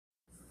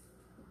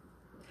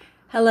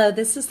Hello,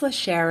 this is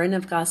LaSharon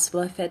of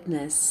Gospel of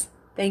Fitness.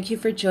 Thank you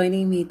for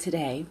joining me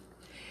today.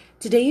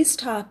 Today's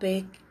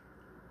topic,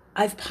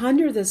 I've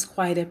pondered this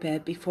quite a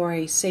bit before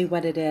I say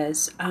what it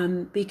is,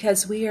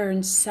 because we are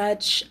in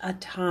such a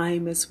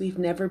time as we've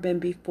never been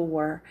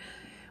before.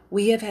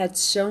 We have had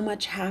so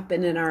much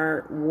happen in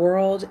our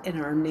world, in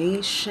our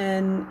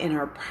nation, in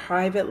our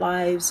private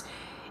lives,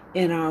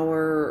 in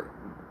our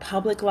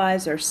public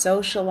lives, our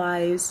social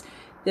lives.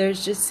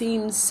 There's just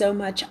seems so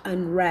much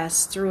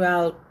unrest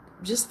throughout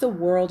just the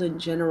world in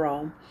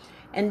general.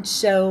 And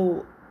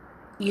so,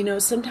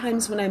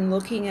 sometimes when I'm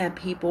looking at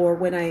people, or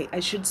when I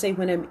should say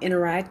when I'm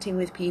interacting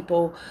with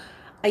people,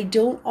 I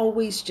don't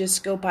always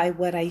just go by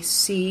what I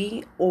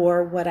see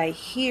or what I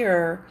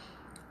hear,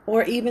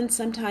 or even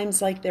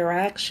sometimes like their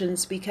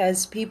actions,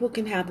 because people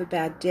can have a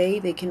bad day,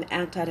 they can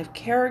act out of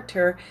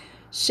character.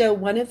 So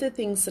one of the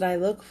things that I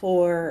look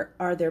for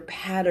are their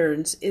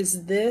patterns.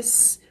 Is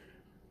this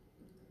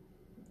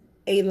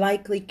a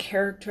likely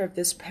character of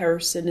this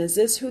person? Is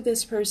this who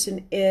this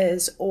person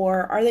is?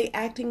 Or are they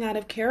acting out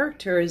of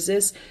character? Is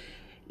this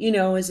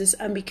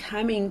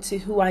unbecoming to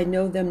who I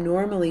know them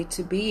normally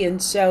to be? And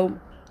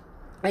so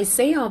I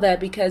say all that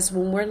because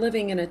when we're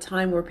living in a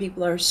time where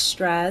people are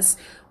stressed,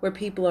 where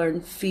people are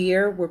in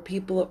fear, where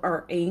people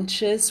are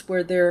anxious,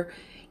 where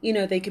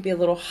they could be a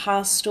little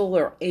hostile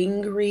or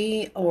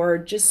angry or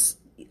just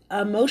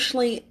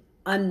emotionally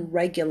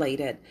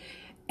unregulated.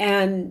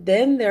 And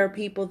then there are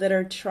people that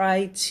are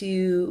trying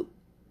to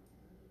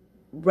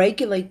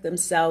regulate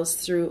themselves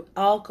through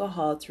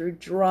alcohol, through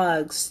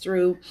drugs,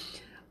 through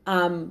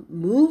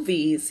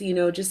movies,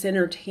 just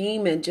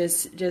entertainment,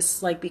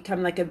 just like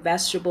become like a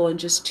vegetable and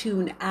just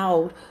tune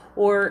out.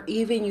 Or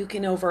even you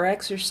can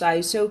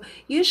overexercise. So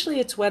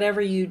usually it's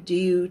whatever you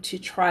do to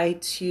try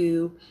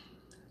to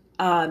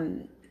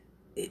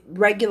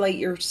regulate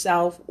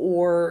yourself,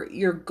 or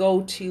your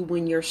go-to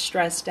when you're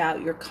stressed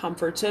out, your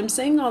comfort. So I'm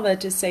saying all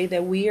that to say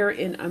that we are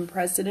in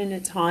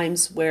unprecedented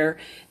times where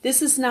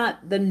this is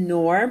not the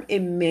norm. It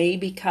may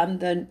become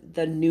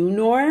the new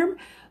norm,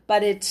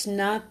 but it's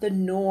not the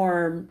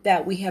norm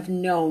that we have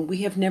known. We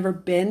have never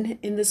been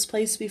in this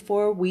place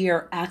before. We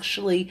are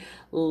actually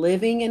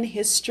living in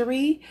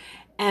history.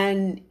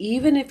 And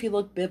even if you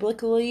look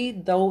biblically,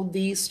 though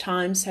these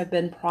times have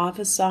been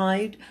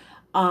prophesied,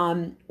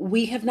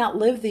 we have not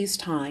lived these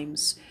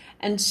times.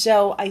 And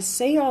so I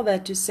say all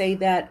that to say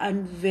that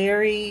I'm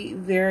very,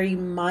 very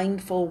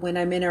mindful when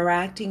I'm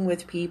interacting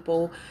with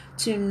people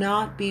to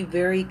not be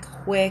very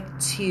quick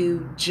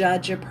to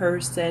judge a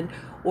person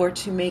or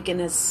to make an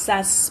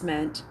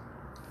assessment.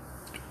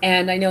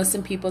 And I know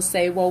some people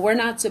say, well, we're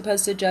not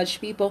supposed to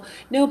judge people.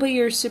 No, but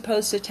you're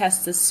supposed to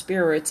test the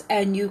spirits,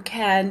 and you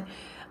can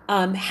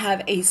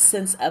have a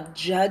sense of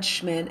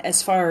judgment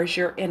as far as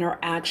your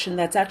interaction.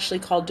 That's actually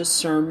called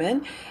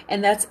discernment,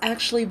 and that's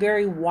actually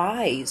very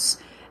wise.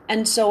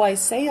 And so I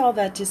say all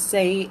that to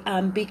say,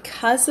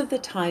 because of the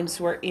times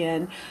we're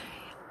in,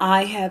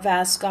 I have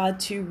asked God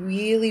to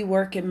really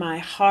work in my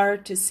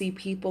heart to see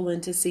people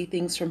and to see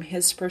things from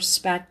His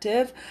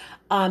perspective,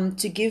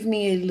 to give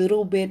me a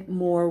little bit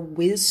more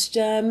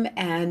wisdom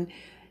and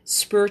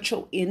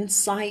spiritual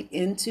insight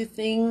into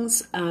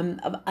things,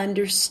 of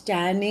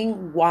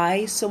understanding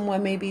why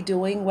someone may be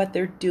doing what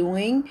they're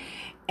doing,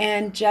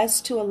 and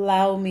just to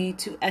allow me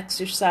to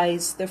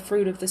exercise the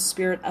fruit of the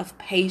Spirit of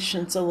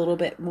patience a little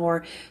bit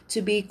more,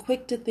 to be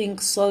quick to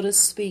think, slow to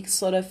speak,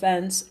 slow to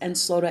offense, and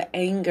slow to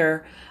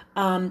anger,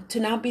 to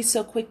not be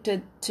so quick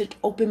to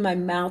open my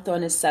mouth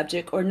on a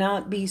subject, or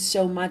not be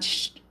so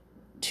much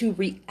to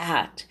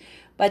react,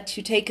 but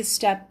to take a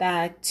step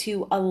back,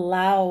 to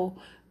allow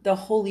the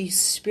Holy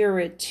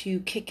Spirit to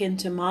kick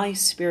into my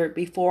spirit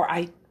before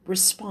I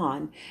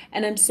respond.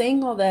 And I'm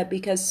saying all that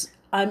because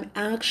I'm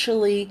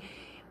actually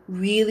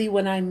really,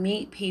 when I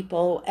meet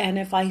people, and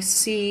if I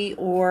see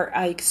or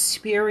I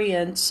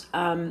experience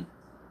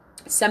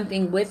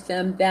something with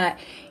them that,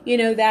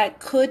 that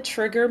could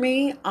trigger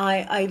me,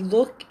 I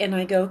look and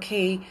I go,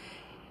 okay,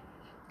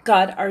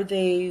 God, are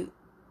they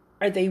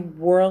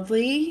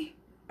worldly?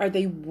 Are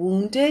they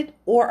wounded?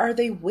 Or are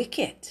they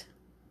wicked?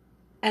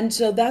 And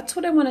so that's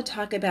what I want to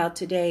talk about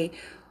today.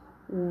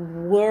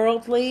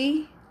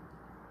 Worldly,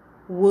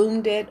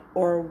 wounded,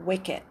 or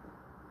wicked.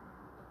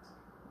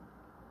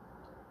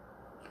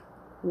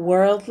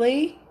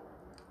 Worldly,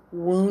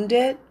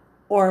 wounded,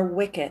 or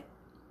wicked.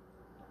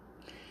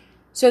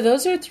 So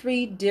those are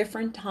three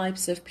different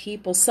types of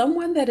people.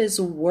 Someone that is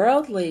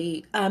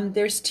worldly,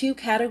 there's two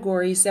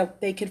categories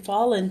that they could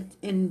fall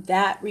in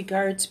that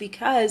regards,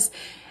 because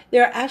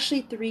there are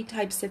actually three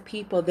types of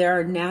people. There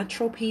are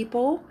natural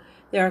people,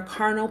 there are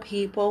carnal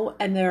people,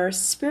 and there are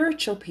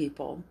spiritual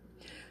people.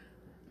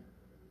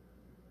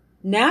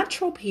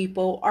 Natural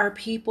people are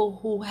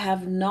people who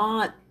have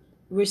not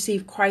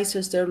received Christ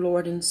as their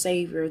Lord and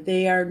Savior.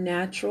 They are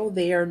natural.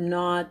 They are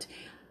not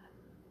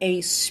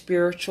a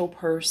spiritual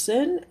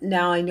person.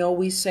 Now, I know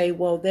we say,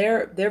 well,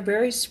 they're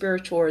very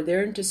spiritual, or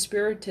they're into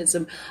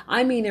spiritism.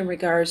 I mean in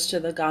regards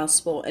to the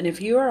gospel. And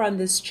if you are on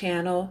this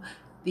channel,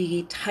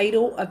 The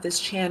title of this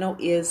channel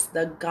is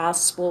The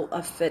Gospel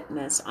of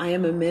Fitness. I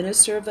am a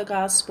minister of the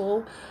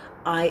gospel.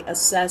 I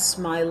assess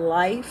my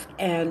life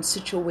and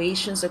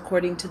situations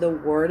according to the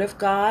Word of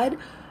God.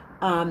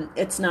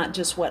 It's not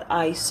just what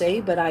I say,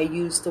 but I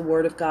use the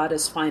Word of God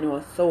as final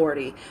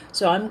authority.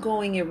 So I'm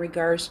going in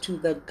regards to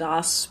the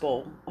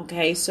gospel.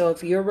 Okay, so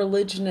if your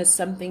religion is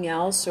something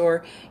else,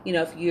 or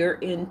if you're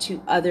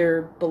into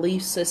other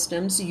belief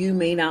systems, you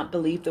may not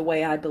believe the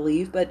way I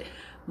believe, but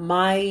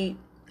my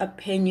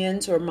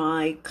opinions or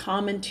my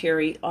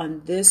commentary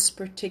on this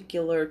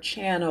particular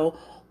channel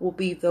will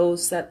be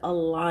those that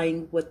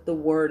align with the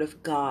Word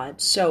of God.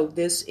 So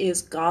this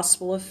is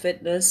Gospel of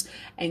Fitness,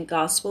 and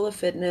Gospel of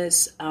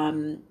Fitness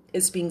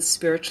is being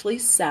spiritually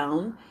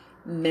sound,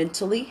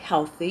 mentally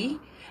healthy.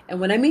 And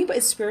what I mean by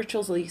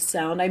spiritually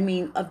sound, I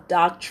mean of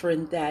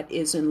doctrine that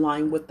is in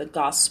line with the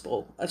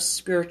gospel, of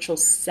spiritual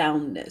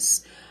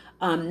soundness.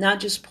 Not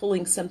just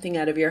pulling something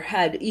out of your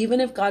head. Even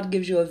if God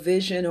gives you a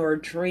vision or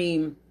a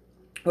dream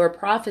or a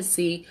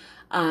prophecy,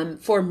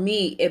 for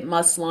me, it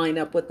must line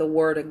up with the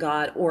Word of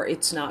God, or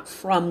it's not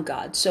from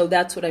God. So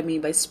that's what I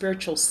mean by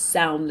spiritual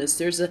soundness.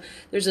 There's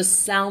a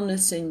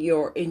soundness in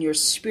your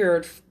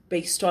spirit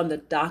based on the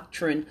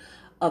doctrine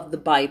of the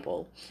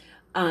Bible.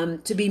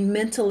 To be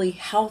mentally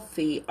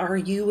healthy, are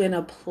you in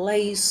a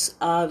place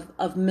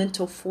of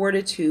mental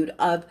fortitude,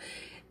 of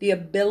the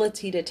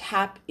ability to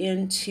tap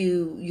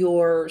into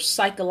your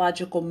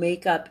psychological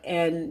makeup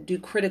and do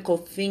critical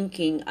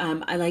thinking?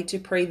 I like to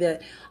pray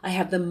that I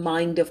have the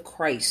mind of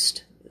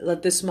Christ.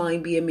 Let this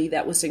mind be in me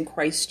that was in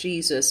Christ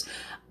Jesus.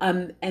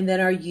 And then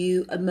are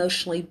you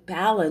emotionally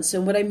balanced?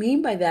 And what I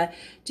mean by that,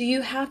 do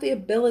you have the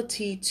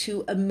ability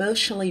to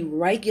emotionally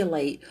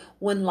regulate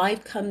when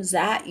life comes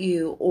at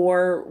you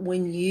or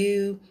when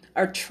you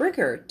are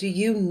triggered? Do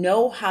you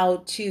know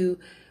how to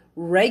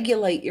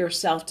regulate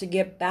yourself to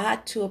get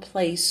back to a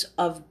place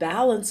of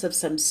balance of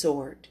some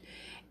sort?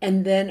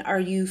 And then are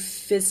you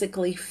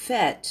physically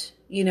fit?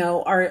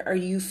 Are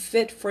you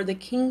fit for the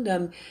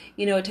kingdom?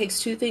 It takes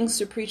two things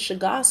to preach the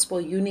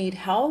gospel. You need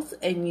health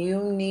and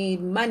you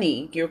need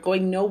money. You're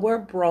going nowhere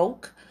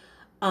broke.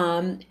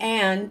 And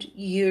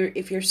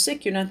if you're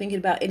sick, you're not thinking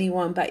about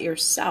anyone but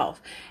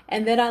yourself.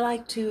 And then I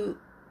like to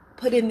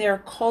put in their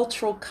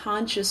cultural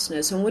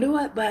consciousness. And what do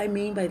I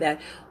mean by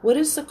that? What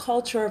is the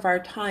culture of our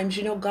times?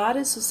 God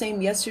is the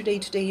same yesterday,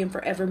 today, and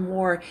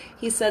forevermore.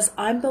 He says,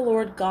 I'm the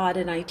Lord God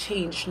and I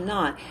change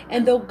not.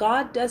 And though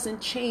God doesn't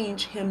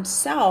change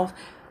himself,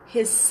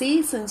 his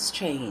seasons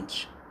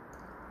change.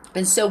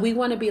 And so we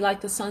want to be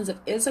like the sons of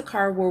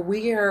Issachar, where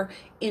we are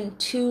in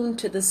tune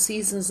to the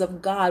seasons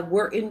of God.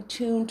 We're in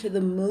tune to the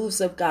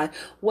moves of God.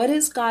 What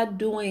is God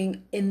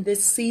doing in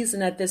this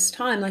season at this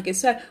time? Like I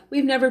said,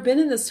 we've never been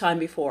in this time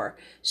before.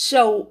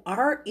 So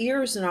our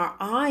ears and our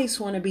eyes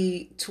want to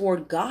be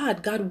toward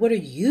God. God, what are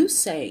you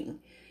saying?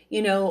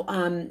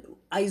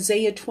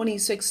 Isaiah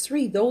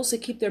 26:3, those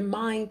that keep their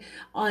mind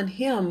on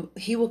him,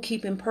 he will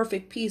keep in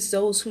perfect peace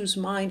those whose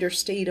mind are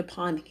stayed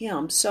upon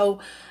him. So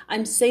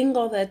I'm saying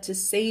all that to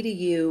say to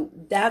you,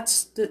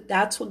 that's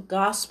what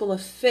Gospel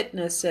of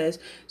Fitness is.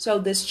 So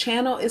this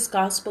channel is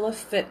Gospel of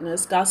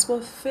Fitness. Gospel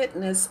of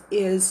Fitness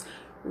is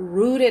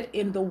rooted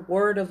in the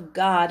Word of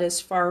God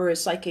as far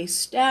as like a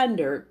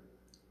standard.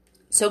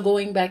 So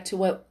going back to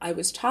what I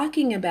was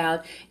talking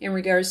about in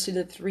regards to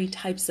the three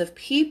types of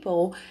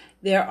people,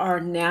 there are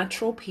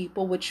natural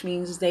people, which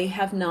means they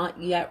have not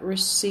yet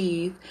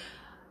received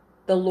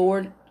the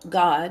Lord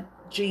God,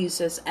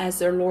 Jesus, as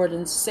their Lord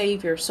and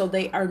Savior. So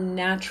they are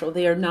natural.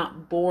 They are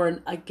not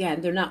born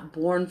again. They're not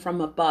born from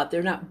above.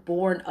 They're not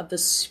born of the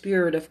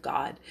Spirit of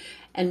God.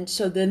 And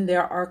so then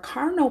there are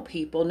carnal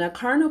people. Now,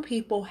 carnal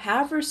people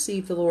have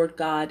received the Lord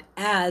God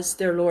as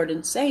their Lord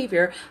and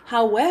Savior.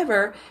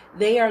 However,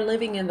 they are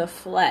living in the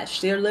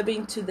flesh. They're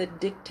living to the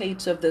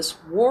dictates of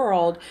this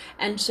world.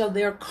 And so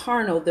they're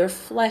carnal. They're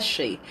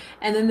fleshy.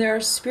 And then there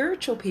are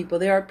spiritual people.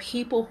 There are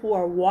people who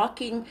are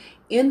walking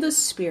in the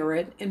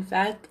Spirit. In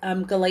fact,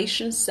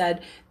 Galatians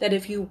said that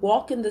if you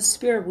walk in the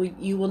Spirit,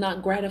 you will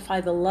not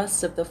gratify the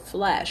lusts of the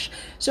flesh.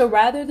 So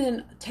rather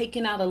than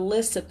taking out a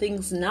list of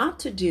things not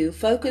to do,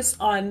 focus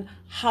on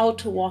how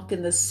to walk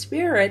in the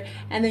Spirit,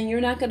 and then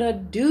you're not going to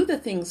do the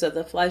things of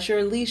the flesh, or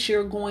at least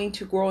you're going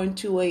to grow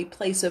into a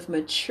place of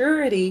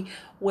maturity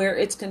where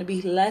it's going to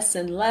be less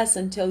and less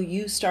until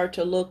you start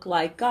to look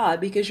like God,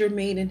 because you're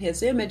made in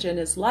his image and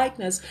his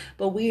likeness.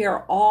 But we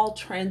are all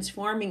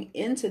transforming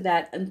into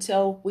that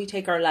until we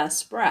take our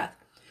last breath.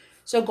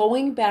 So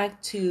going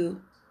back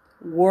to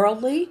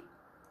worldly,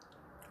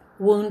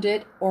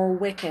 wounded, or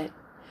wicked.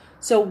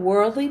 So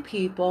worldly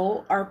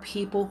people are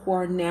people who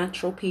are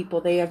natural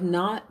people. They have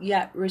not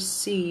yet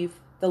received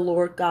the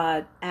Lord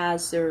God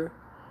as their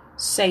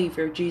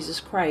Savior, Jesus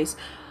Christ.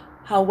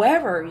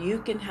 However,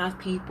 you can have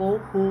people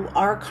who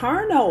are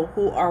carnal,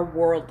 who are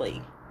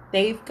worldly.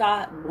 They've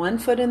got one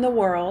foot in the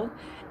world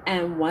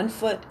and one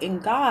foot in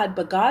God.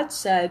 But God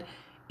said,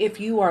 if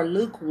you are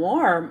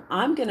lukewarm,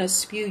 I'm going to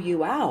spew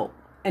you out.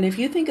 And if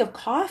you think of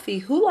coffee,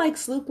 who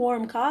likes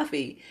lukewarm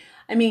coffee?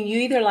 I mean, you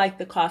either like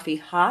the coffee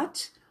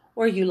hot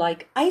or you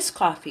like iced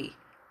coffee.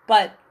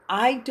 But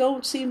I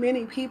don't see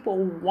many people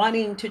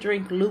wanting to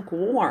drink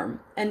lukewarm.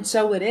 And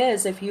so it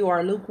is, if you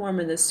are lukewarm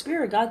in the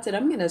spirit, God said,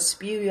 I'm going to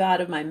spew you out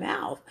of my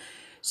mouth.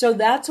 So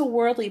that's a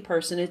worldly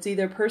person. It's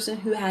either a person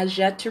who has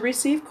yet to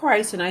receive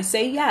Christ. And I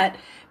say yet,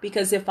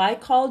 because if I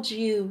called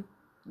you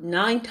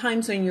 9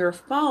 times on your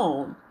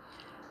phone,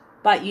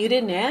 but you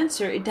didn't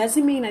answer, it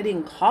doesn't mean I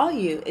didn't call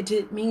you.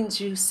 It means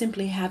you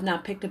simply have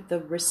not picked up the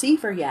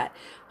receiver yet.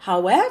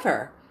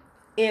 However,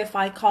 if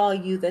I call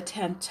you the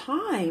 10th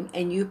time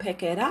and you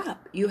pick it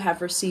up, you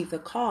have received the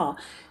call.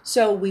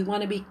 So we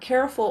want to be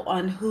careful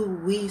on who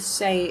we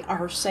say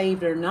are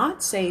saved or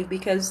not saved,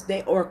 because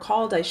or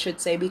called, I should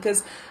say,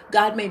 because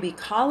God may be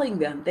calling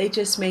them. They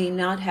just may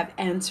not have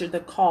answered the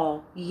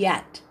call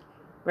yet,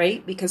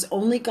 right? Because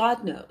only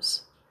God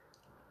knows.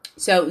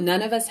 So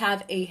none of us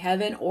have a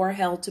heaven or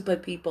hell to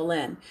put people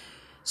in.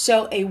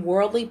 So a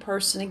worldly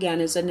person,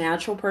 again, is a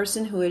natural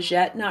person who has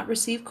yet not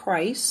received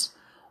Christ.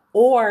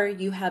 Or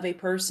you have a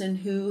person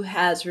who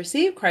has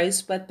received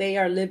Christ, but they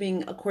are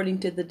living according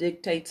to the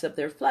dictates of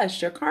their flesh.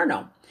 They're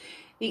carnal.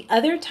 The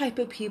other type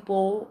of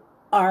people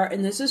are,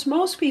 and this is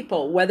most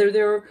people, whether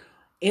they're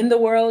in the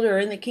world or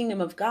in the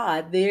kingdom of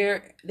God,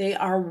 they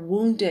are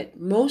wounded.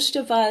 Most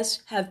of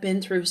us have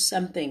been through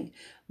something.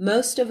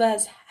 Most of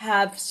us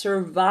have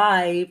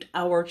survived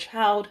our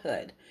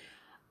childhood.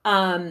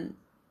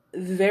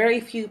 Very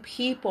few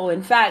people,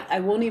 in fact, I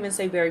won't even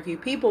say very few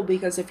people,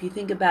 because if you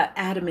think about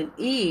Adam and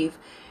Eve,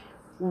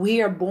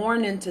 we are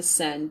born into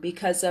sin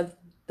because of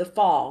the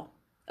fall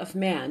of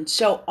man.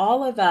 So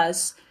all of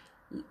us,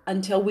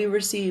 until we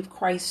receive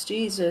Christ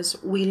Jesus,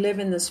 we live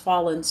in this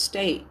fallen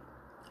state.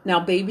 Now,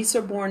 babies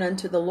are born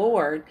unto the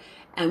Lord,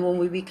 and when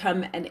we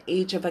become an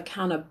age of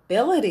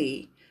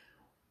accountability,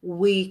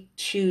 we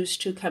choose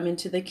to come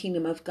into the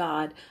kingdom of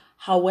God.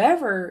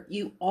 However,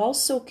 you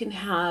also can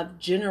have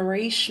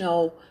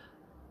generational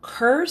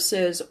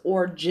curses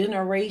or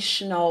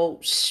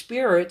generational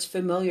spirits,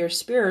 familiar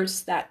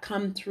spirits that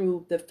come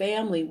through the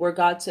family, where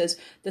God says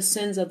the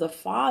sins of the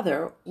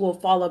father will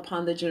fall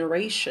upon the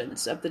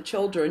generations of the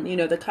children. You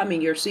know, the coming,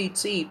 your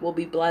seed will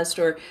be blessed,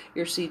 or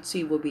your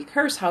seed will be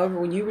cursed. However,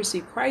 when you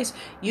receive Christ,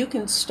 you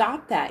can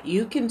stop that.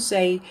 You can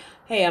say,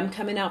 hey, I'm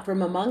coming out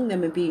from among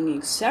them and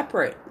being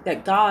separate.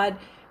 That God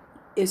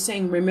is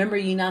saying, remember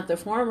ye not the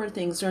former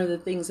things, nor the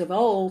things of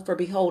old, for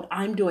behold,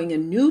 I'm doing a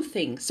new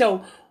thing.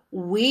 So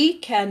we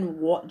can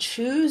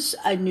choose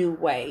a new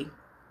way.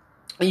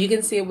 And you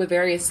can see it with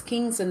various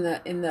kings in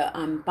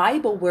the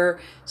Bible,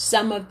 where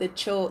some of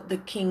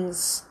the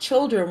king's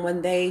children,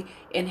 when they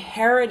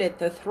inherited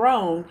the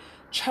throne,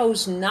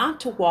 chose not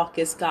to walk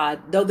as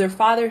God, though their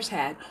fathers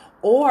had.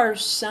 Or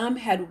some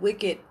had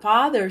wicked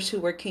fathers who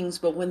were kings,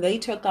 but when they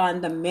took on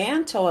the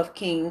mantle of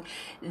king,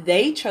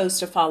 they chose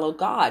to follow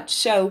God.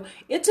 So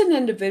it's an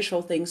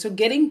individual thing. So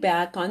getting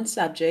back on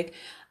subject,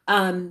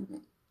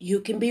 you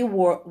can be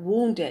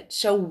wounded.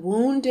 So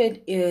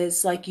wounded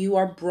is like you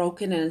are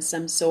broken in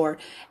some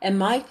sort. And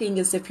my thing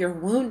is, if you're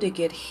wounded,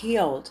 get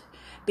healed.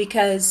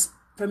 Because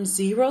from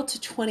 0 to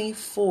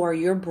 24,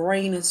 your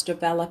brain is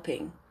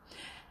developing.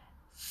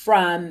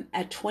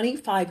 At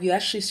 25, you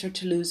actually start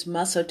to lose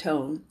muscle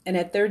tone. And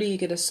at 30, you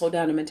get a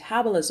slowdown in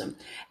metabolism.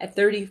 At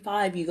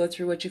 35, you go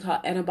through what you call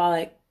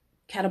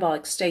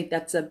catabolic state.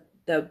 That's the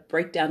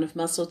breakdown of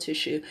muscle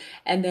tissue.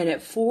 And then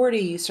at 40,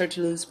 you start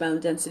to lose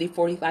bone density.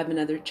 45,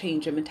 another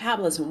change in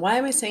metabolism. Why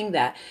am I saying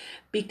that?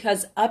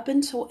 Because up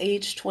until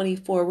age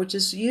 24, which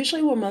is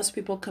usually where most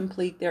people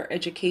complete their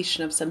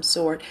education of some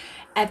sort,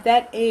 at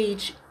that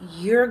age,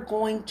 you're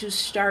going to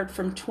start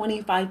from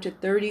 25 to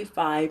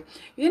 35.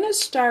 You're going to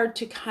start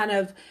to kind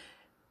of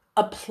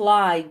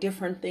apply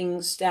different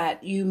things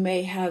that you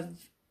may have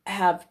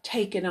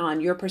taken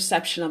on, your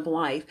perception of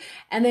life.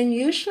 And then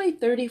usually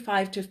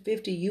 35 to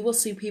 50, you will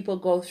see people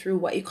go through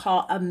what you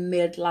call a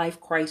midlife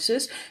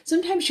crisis.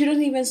 Sometimes you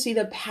don't even see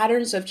the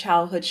patterns of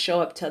childhood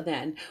show up till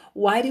then.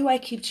 Why do I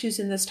keep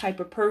choosing this type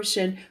of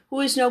person who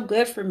is no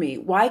good for me?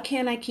 Why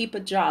can't I keep a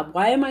job?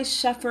 Why am I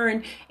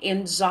suffering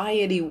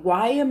anxiety?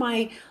 Why am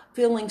I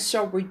feeling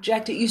so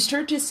rejected? You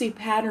start to see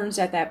patterns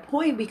at that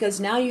point, because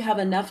now you have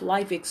enough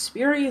life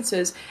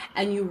experiences,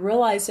 and you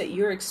realize that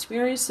your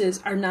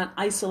experiences are not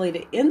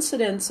isolated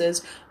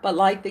incidences, but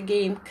like the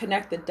game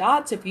Connect the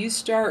Dots, if you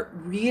start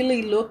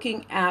really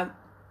looking at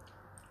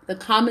the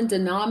common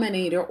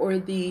denominator or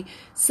the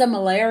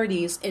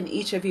similarities in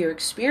each of your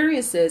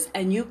experiences,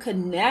 and you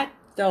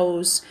connect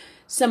those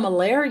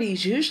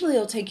similarities, usually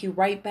it'll take you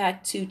right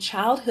back to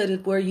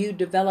childhood, where you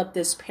develop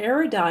this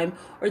paradigm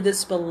or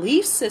this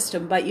belief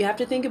system. But you have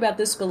to think about,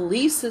 this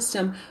belief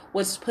system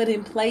was put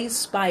in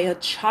place by a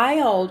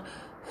child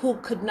who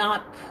could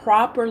not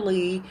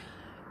properly,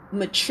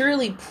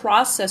 maturely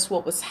process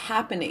what was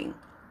happening.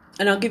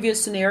 And I'll give you a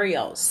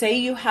scenario. Say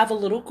you have a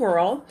little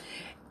girl,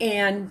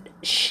 and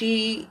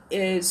she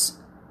is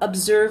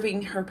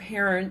observing her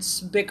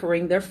parents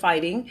bickering, they're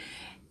fighting,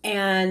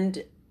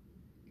 and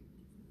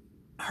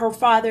her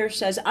father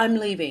says, I'm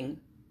leaving,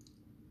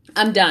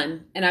 I'm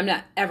done, and I'm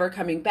not ever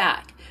coming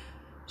back.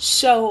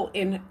 So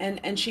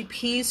and she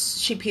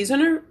pees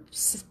on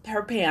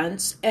her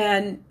pants,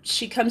 and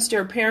she comes to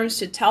her parents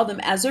to tell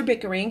them as they're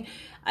bickering,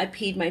 I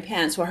peed my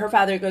pants. Well, her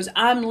father goes,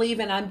 I'm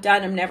leaving, I'm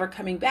done, I'm never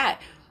coming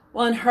back.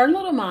 Well, in her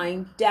little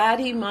mind,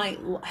 Daddy might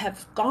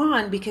have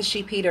gone because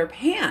she peed her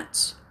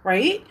pants,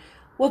 right?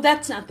 Well,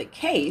 that's not the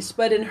case,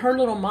 but in her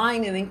little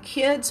mind, and then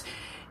kids,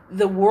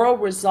 the world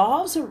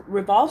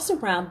revolves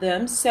around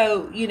them.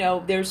 So,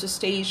 there's a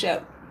stage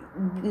of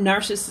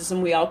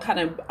narcissism we all kind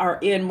of are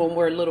in when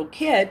we're a little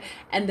kid.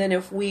 And then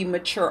if we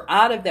mature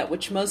out of that,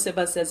 which most of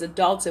us as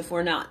adults, if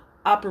we're not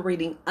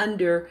operating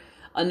under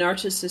a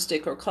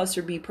narcissistic or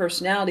cluster B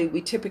personality,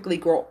 we typically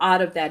grow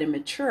out of that and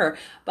mature.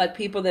 But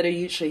people that are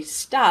usually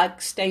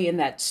stuck stay in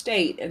that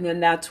state. And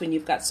then that's when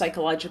you've got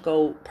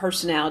psychological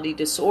personality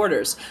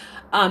disorders.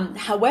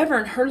 However,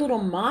 in her little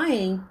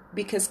mind,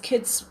 because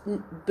kids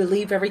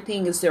believe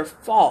everything is their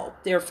fault,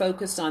 they're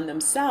focused on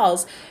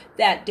themselves,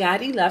 that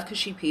Daddy left because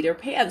she peed her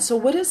pants. So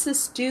what does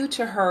this do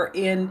to her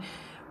in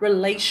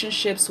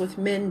relationships with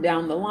men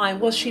down the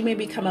line? Well, she may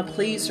become a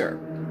pleaser.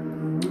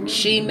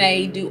 She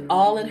may do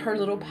all in her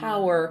little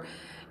power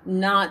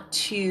not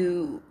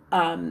to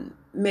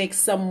make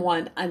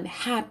someone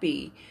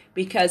unhappy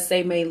because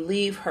they may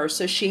leave her.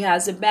 So she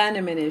has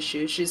abandonment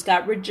issues. She's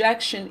got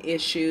rejection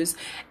issues.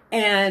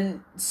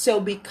 And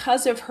so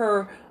because of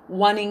her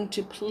wanting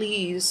to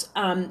please,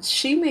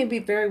 she may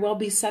very well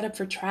be set up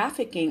for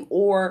trafficking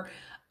or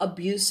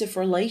abusive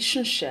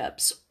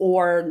relationships,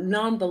 or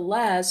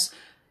nonetheless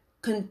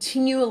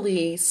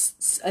continually,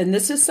 and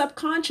this is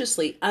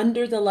subconsciously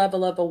under the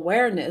level of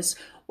awareness,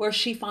 where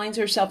she finds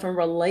herself in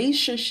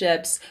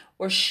relationships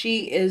where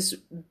she is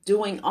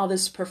doing all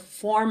this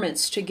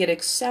performance to get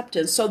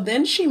acceptance. So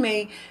then she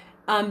may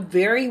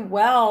very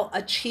well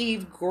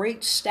achieve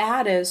great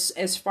status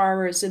as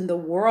far as in the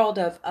world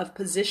of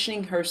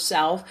positioning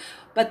herself.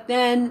 But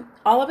then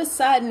all of a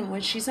sudden, when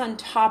she's on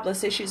top, let's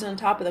say she's on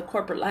top of the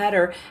corporate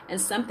ladder and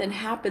something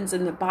happens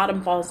and the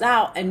bottom falls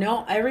out, and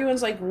no,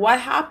 everyone's like,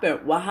 what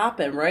happened? What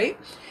happened, right?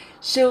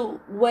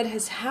 So what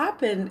has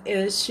happened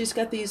is she's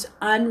got these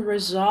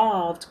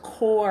unresolved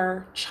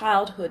core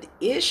childhood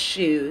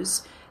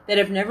issues that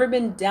have never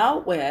been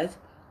dealt with,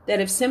 that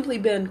have simply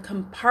been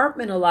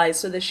compartmentalized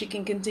so that she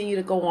can continue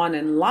to go on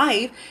in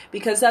life,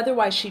 because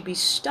otherwise she'd be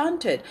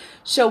stunted.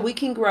 So we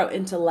can grow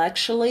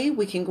intellectually,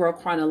 we can grow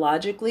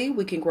chronologically,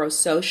 we can grow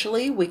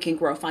socially, we can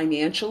grow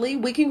financially,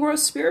 we can grow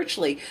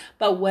spiritually.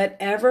 But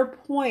whatever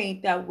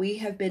point that we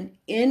have been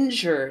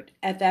injured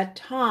at that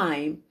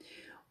time,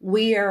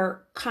 we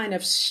are kind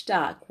of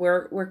stuck.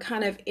 We're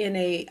kind of in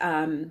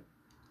a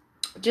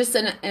just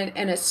in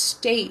a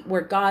state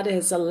where God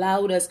has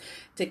allowed us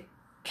to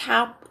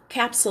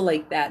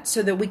capsulate that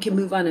so that we can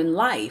move on in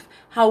life.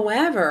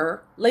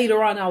 However,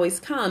 later on always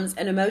comes,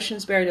 and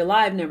emotions buried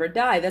alive never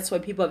die. That's why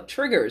people have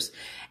triggers.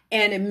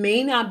 And it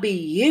may not be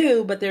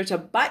you, but there's a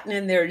button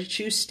in there that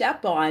you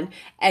step on,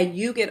 and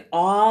you get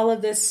all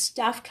of this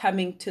stuff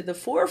coming to the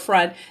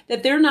forefront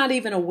that they're not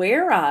even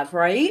aware of,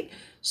 right?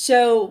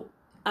 So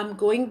I'm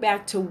going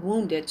back to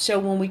wounded. So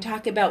when we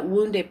talk about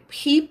wounded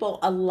people,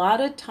 a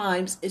lot of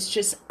times it's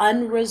just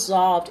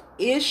unresolved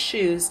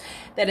issues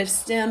that have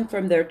stemmed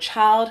from their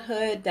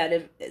childhood, that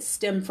have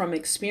stemmed from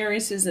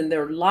experiences in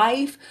their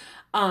life.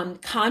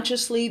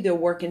 Consciously, they're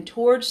working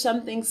towards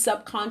something.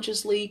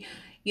 Subconsciously,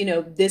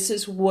 this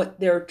is what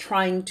they're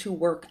trying to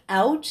work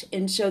out.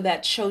 And so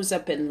that shows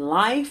up in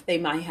life. They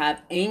might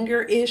have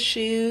anger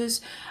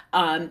issues.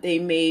 They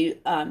may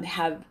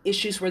have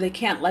issues where they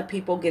can't let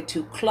people get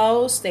too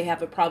close. They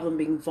have a problem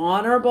being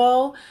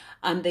vulnerable.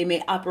 They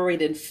may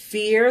operate in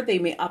fear. They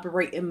may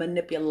operate in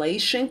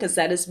manipulation, because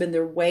that has been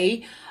their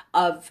way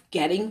of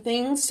getting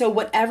things. So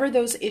whatever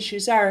those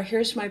issues are,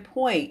 here's my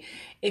point.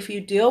 If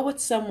you deal with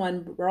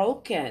someone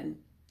broken,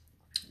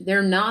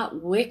 they're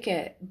not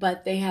wicked,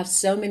 but they have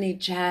so many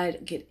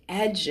jagged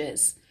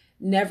edges.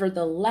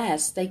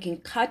 Nevertheless, they can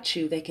cut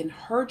you, they can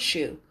hurt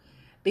you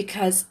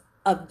because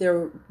of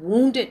their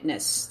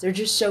woundedness. They're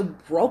just so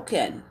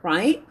broken,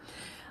 right?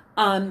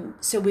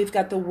 So we've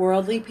got the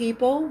worldly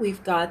people,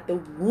 we've got the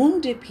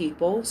wounded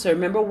people. So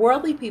remember,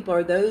 worldly people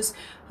are those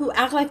who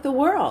act like the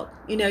world.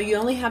 You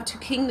only have two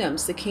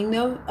kingdoms, the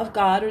kingdom of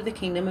God or the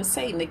kingdom of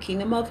Satan, the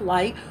kingdom of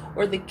light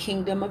or the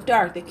kingdom of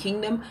dark, the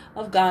kingdom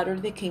of God or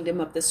the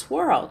kingdom of this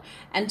world.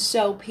 And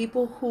so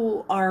people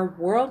who are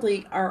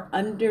worldly are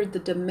under the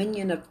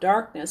dominion of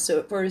darkness.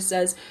 So for it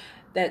says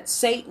that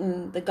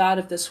Satan, the god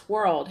of this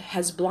world,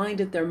 has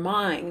blinded their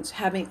minds,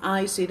 having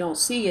eyes they don't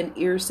see and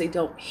ears they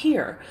don't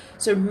hear.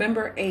 So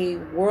remember, a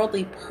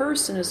worldly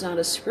person is not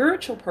a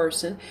spiritual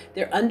person.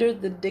 They're under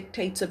the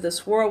dictates of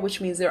this world, which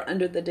means they're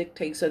under the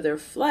dictates of their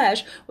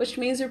flesh, which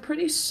means they're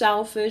pretty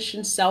selfish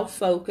and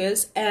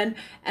self-focused and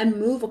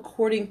move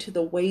according to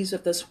the ways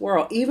of this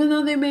world. Even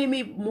though they may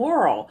be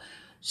moral,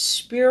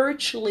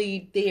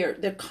 spiritually their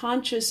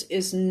conscience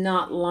is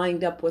not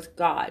lined up with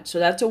God. So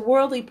that's a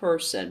worldly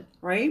person,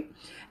 right?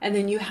 And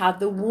then you have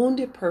the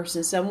wounded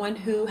person, someone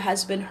who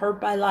has been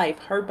hurt by life,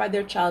 hurt by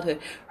their childhood,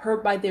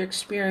 hurt by their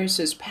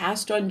experiences,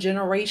 passed on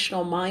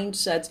generational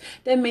mindsets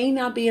that may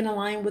not be in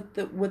line with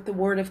the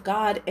word of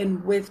God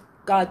and with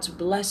God's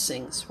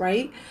blessings,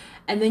 right?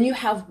 And then you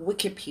have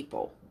wicked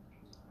people.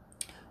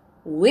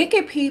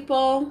 Wicked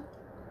people,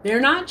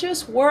 they're not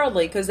just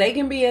worldly, because they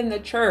can be in the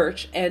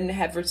church and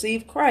have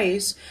received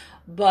Christ,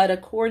 but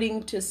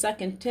according to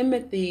 2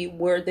 Timothy,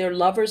 where they're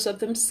lovers of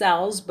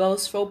themselves,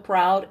 boastful,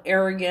 proud,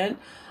 arrogant.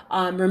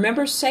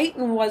 Remember,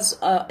 Satan was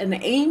an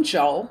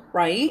angel,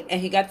 right?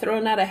 And he got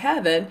thrown out of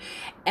heaven.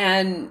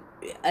 And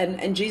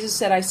Jesus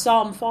said, I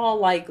saw him fall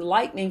like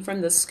lightning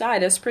from the sky.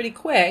 That's pretty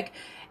quick.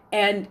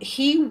 And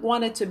he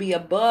wanted to be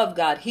above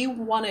God. He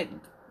wanted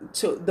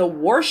to the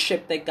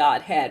worship that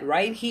God had,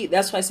 right?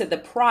 That's why I said the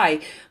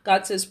pride.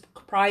 God says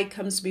pride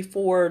comes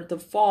before the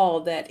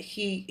fall, that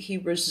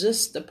he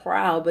resists the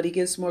proud, but he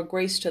gives more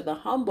grace to the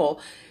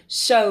humble.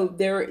 So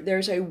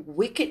there's a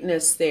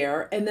wickedness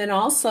there. And then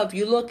also, if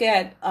you look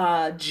at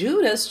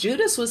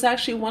Judas was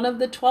actually one of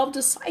the 12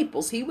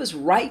 disciples. He was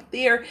right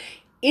there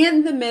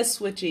in the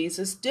midst with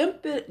Jesus,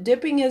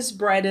 dipping his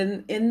bread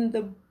in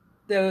the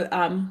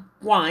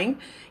wine,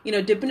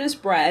 dipping his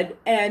bread,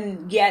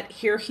 and yet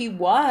here he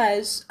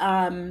was,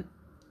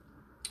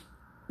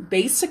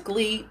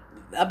 basically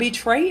a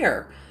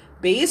betrayer,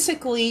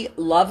 basically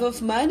love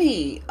of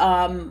money,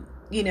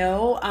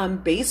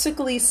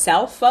 basically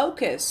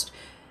self-focused.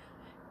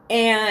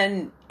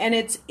 And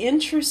it's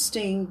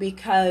interesting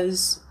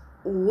because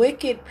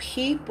wicked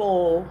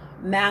people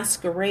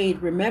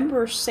masquerade.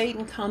 Remember,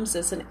 Satan comes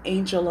as an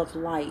angel of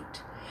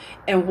light.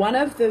 And one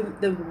of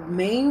the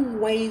main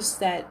ways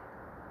that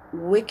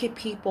wicked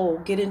people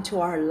get into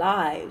our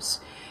lives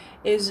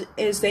is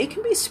they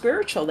can be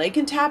spiritual. They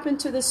can tap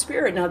into the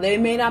spirit. Now, they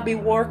may not be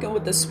working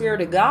with the spirit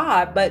of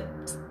God, but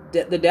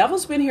the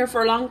devil's been here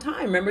for a long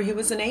time. Remember, he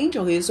was an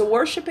angel. He was a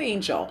worship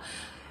angel.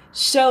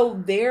 So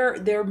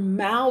their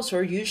mouths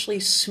are usually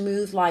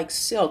smooth like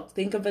silk.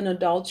 Think of an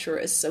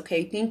adulteress,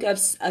 okay? Think of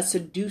a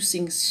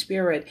seducing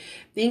spirit.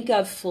 Think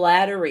of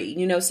flattery.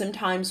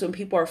 Sometimes when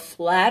people are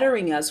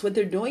flattering us, what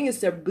they're doing is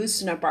they're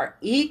boosting up our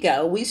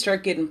ego. We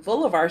start getting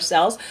full of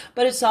ourselves,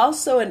 but it's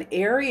also an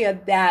area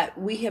that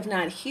we have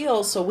not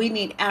healed, so we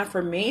need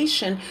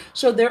affirmation,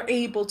 so they're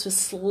able to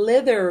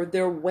slither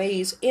their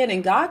ways in.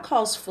 And God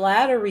calls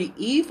flattery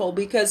evil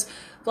because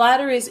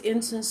flattery is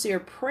insincere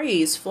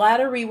praise.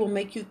 Flattery will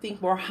make you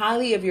think more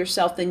highly of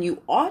yourself than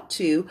you ought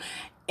to,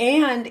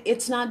 and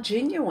it's not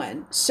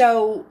genuine.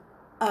 So,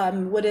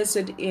 what is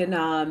it in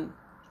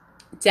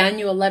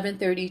Daniel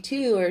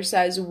 11:32, where it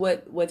says,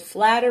 with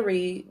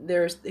flattery,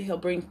 he'll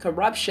bring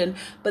corruption,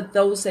 but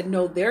those that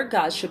know their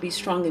God should be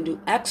strong and do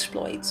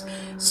exploits.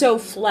 So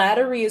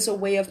flattery is a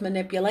way of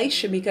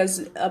manipulation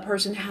because a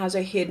person has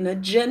a hidden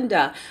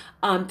agenda.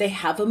 They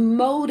have a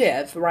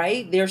motive,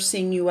 right? They're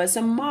seeing you as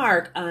a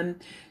mark.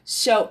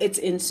 So it's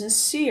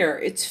insincere,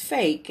 it's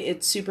fake,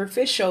 it's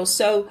superficial.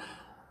 So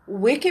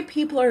wicked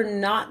people are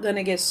not going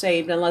to get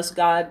saved unless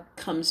God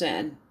comes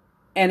in.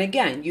 And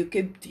again, you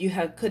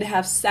could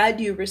have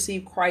said you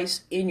received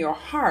Christ in your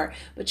heart,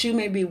 but you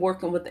may be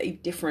working with a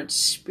different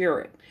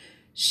spirit.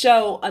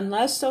 So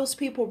unless those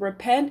people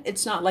repent,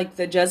 it's not like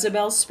the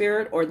Jezebel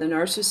spirit or the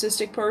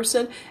narcissistic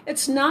person.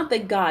 It's not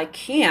that God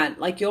can't.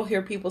 Like you'll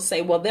hear people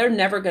say, well, they're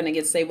never going to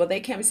get saved. Well, they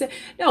can't be saved.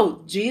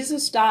 No,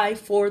 Jesus died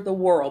for the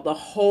world, the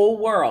whole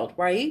world,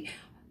 right?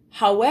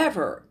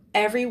 However,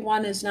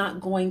 everyone is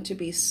not going to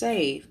be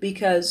saved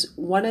because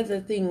one of the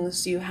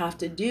things you have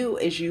to do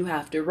is you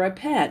have to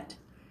repent.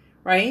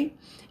 Right?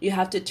 You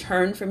have to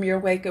turn from your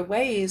wicked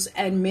ways.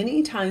 And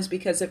many times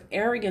because of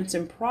arrogance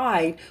and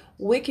pride,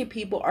 wicked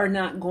people are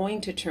not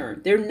going to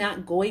turn. They're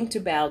not going to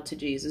bow to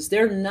Jesus.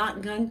 They're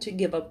not going to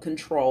give up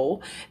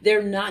control.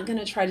 They're not going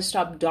to try to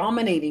stop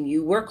dominating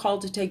you. We're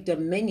called to take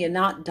dominion,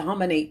 not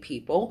dominate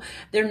people.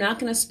 They're not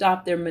going to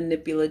stop their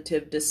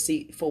manipulative,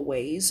 deceitful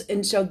ways.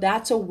 And so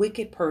that's a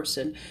wicked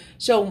person.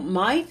 So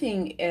my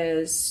thing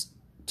is,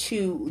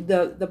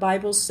 the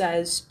Bible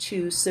says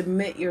to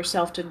submit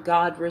yourself to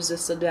God,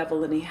 resist the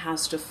devil, and he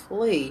has to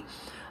flee.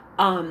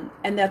 And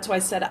that's why I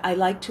said I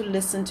like to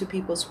listen to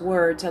people's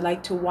words. I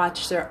like to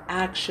watch their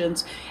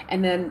actions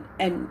and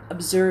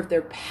observe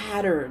their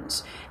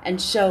patterns.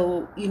 And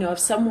so, if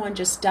someone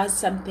just does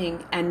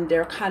something and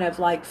they're kind of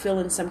like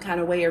feeling some kind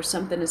of way or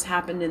something has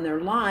happened in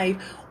their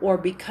life, or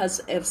because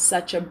of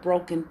such a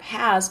broken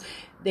past,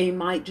 they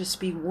might just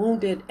be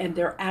wounded and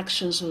their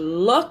actions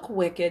look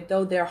wicked,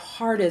 though their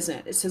heart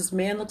isn't. It says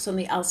man looks on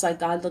the outside,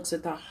 God looks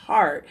at the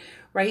heart,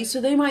 right?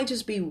 So they might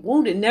just be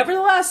wounded.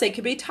 Nevertheless, they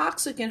could be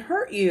toxic and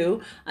hurt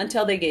you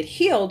until they get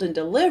healed and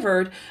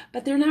delivered,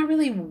 but they're not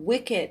really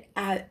wicked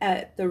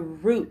at the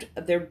root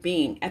of their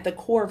being, at the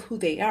core of who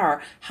they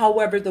are,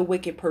 however the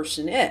wicked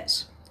person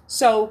is.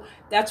 So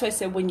that's why I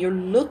said when you're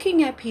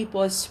looking at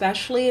people,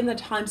 especially in the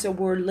times that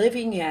we're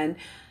living in,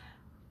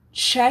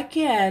 check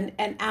in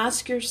and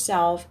ask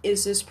yourself,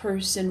 is this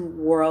person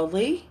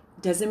worldly?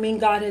 Doesn't mean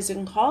God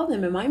hasn't called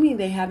them. It might mean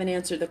they haven't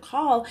answered the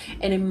call.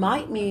 And it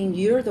might mean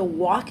you're the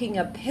walking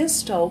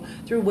epistle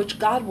through which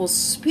God will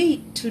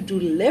speak to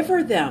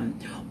deliver them.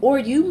 Or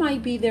you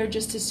might be there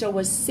just to sow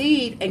a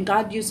seed, and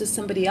God uses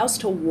somebody else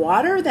to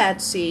water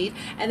that seed,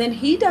 and then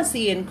he does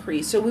the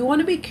increase. So we want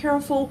to be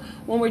careful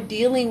when we're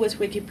dealing with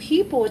wicked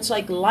people. It's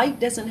like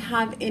light doesn't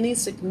have any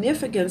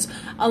significance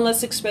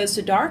unless exposed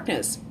to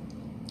darkness.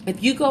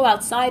 If you go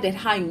outside at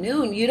high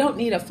noon, you don't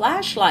need a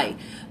flashlight.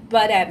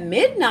 But at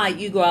midnight,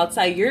 you go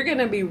outside, you're going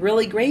to be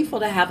really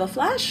grateful to have a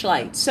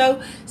flashlight. So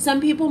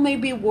some people may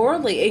be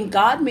worldly, and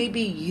God may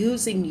be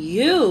using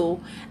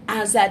you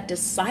as that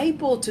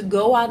disciple to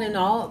go out in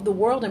all the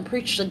world and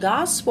preach the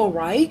gospel,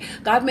 right?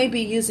 God may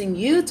be using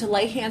you to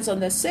lay hands on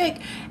the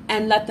sick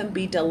and let them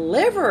be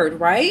delivered,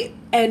 right?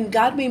 And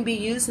God may be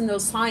using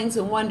those signs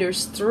and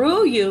wonders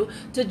through you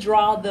to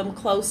draw them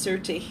closer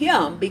to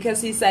him.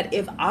 Because he said,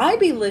 if I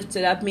be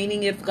lifted up,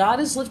 meaning if God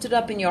is lifted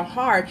up in your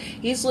heart,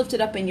 he's lifted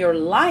up in your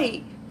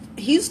light,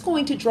 he's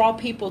going to draw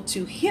people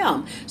to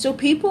him. So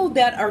people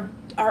that are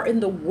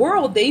in the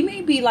world, they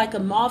may be like a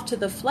moth to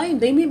the flame.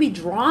 They may be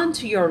drawn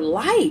to your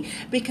light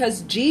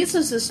because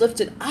Jesus is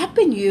lifted up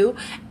in you,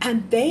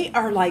 and they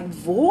are like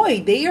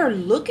void. They are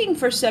looking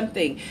for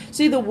something.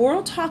 See, the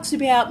world talks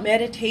about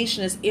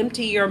meditation as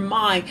empty your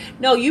mind.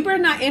 No, you better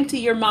not empty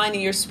your mind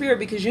and your spirit,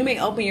 because you may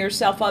open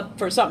yourself up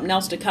for something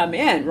else to come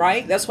in,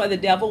 right? That's why the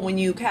devil, when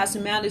you cast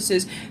him out, it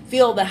says,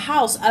 fill the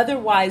house.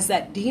 Otherwise,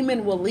 that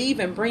demon will leave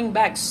and bring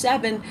back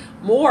 7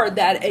 more,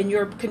 and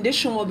your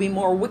condition will be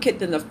more wicked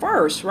than the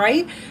first,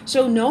 right?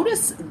 So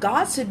notice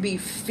God said be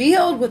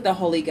filled with the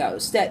Holy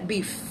Ghost, that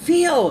be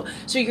filled,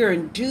 so you're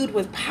endued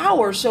with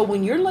power. So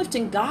when you're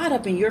lifting God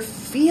up and you're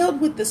filled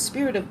with the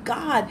Spirit of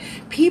God,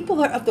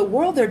 people of the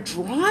world, they're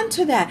drawn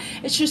to that.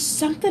 It's just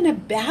something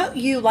about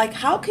you. Like,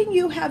 how can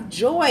you have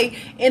joy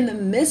in the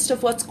midst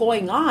of what's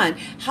going on?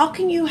 How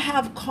can you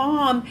have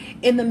calm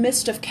in the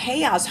midst of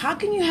chaos? How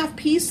can you have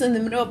peace in the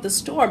middle of the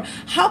storm?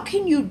 How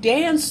can you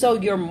dance though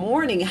you're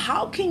mourning?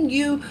 How can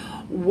you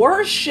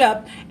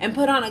worship and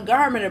put on a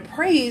garment of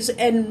praise?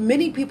 And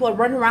many people are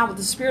running around with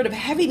the spirit of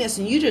heaviness,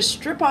 and you just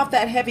strip off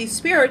that heavy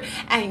spirit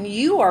and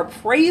you are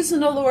praising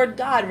the Lord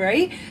God,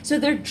 right? So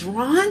they're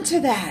drawn to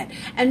that.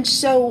 And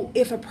so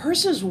if a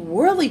person is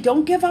worldly,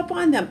 don't give up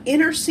on them.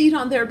 Intercede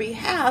on their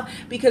behalf,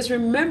 because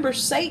remember,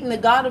 Satan, the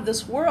god of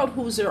this world,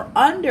 who's they're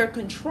under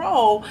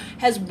control,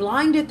 has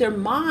blinded their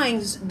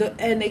minds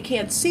and they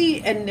can't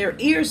see, and their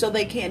ears so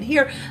they can't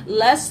hear,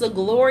 lest the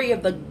glory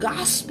of the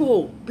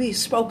gospel be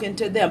spoken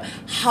to them.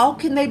 How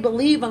can they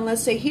believe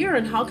unless they hear?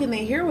 And how can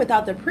they hear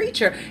without the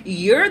preacher?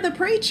 You're the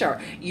preacher.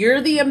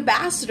 You're the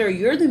ambassador.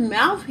 You're the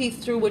mouthpiece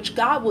through which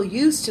God will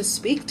use to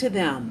speak to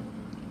them.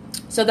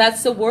 So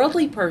that's the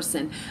worldly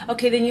person.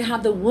 Okay, then you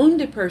have the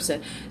wounded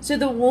person. So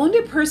the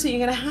wounded person,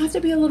 you're going to have to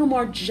be a little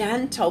more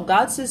gentle.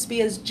 God says be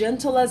as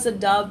gentle as a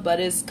dove, but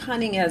as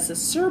cunning as a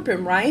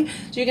serpent, right?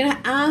 So you're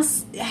going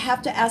to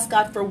have to ask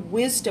God for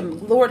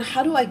wisdom. Lord,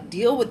 how do I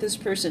deal with this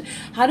person?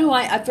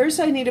 At first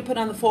I need to put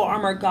on the full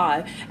armor of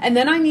God. And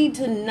then I need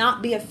to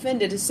not be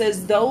offended. It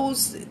says,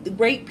 the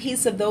great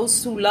peace of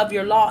those who love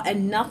your law,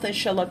 and nothing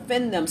shall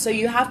offend them. So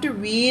you have to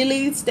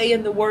really stay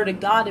in the word of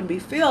God and be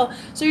filled,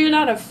 so you're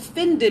not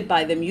offended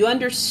by them. You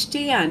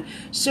understand.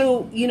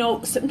 So,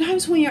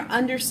 sometimes when you're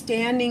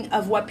understanding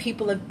of what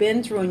people have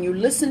been through and you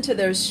listen to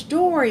their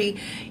story,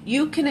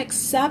 you can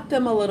accept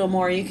them a little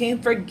more. You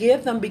can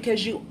forgive them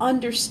because you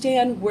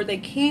understand where they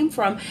came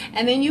from.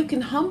 And then you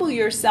can humble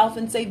yourself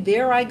and say,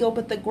 there I go,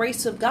 but the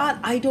grace of God,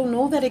 I don't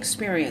know that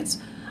experience.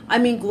 I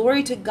mean,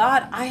 glory to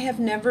God, I have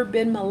never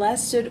been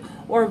molested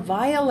or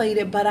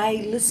violated, but I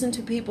listen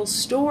to people's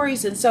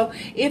stories. And so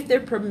if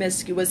they're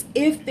promiscuous,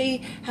 if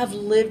they have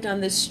lived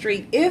on the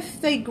street, if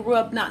they grew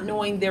up not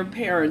knowing their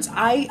parents,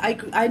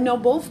 I know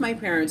both my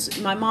parents.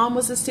 My mom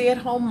was a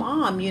stay-at-home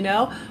mom,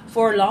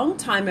 for a long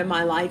time in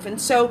my life. And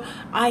so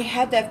I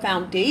had that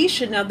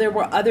foundation. Now, there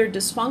were other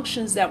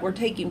dysfunctions that were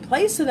taking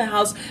place in the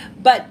house,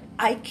 but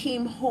I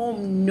came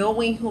home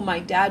knowing who my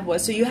dad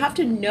was. So you have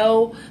to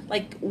know,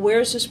 like,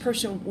 where's this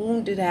person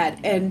wounded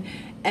at?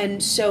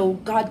 And so,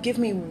 God, give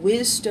me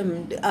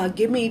wisdom.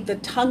 Give me the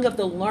tongue of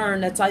the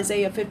learned. That's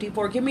Isaiah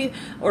 54.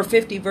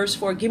 50 verse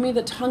 4. Give me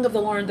the tongue of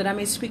the learned, that I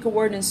may speak a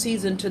word in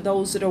season to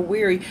those that are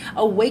weary.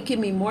 Awaken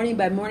me morning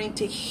by morning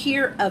to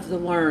hear of the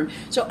learned.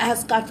 So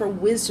ask God for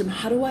wisdom.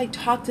 How do I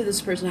talk to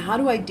this person? How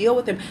do I deal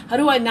with them? How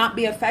do I not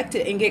be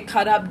affected and get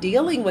caught up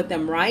dealing with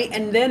them, right?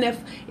 And then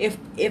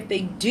if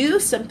they do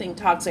something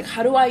toxic,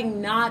 how do I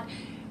not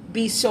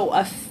be so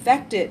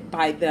affected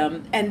by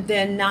them and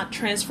then not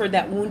transfer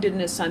that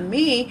woundedness on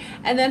me?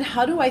 And then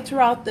how do I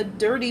throw out the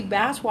dirty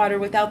bathwater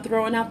without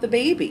throwing out the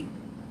baby?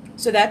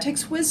 So that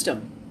takes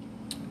wisdom.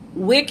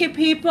 Wicked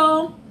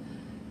people,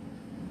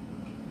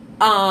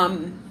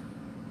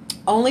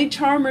 Only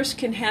charmers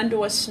can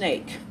handle a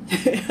snake.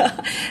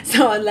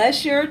 So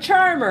unless you're a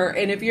charmer,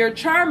 and if you're a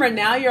charmer,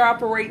 now you're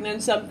operating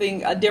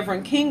in a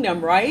different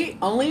kingdom, right?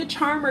 Only a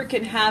charmer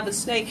can have a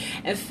snake.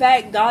 In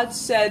fact, God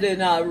said in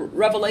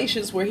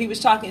Revelations, where he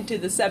was talking to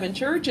the 7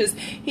 churches,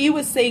 he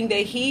was saying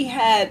that he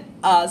had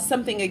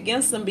something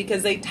against them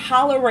because they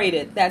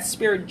tolerated that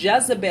spirit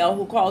Jezebel,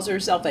 who calls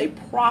herself a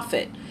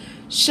prophet.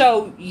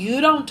 So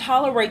you don't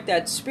tolerate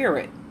that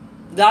spirit.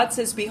 God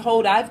says,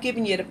 behold, I've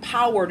given you the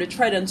power to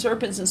tread on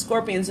serpents and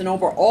scorpions and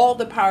over all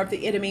the power of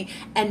the enemy,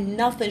 and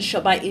nothing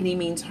shall by any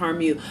means harm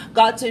you.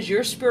 God says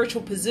your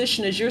spiritual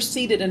position is you're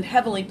seated in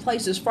heavenly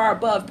places far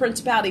above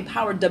principality,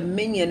 power,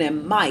 dominion,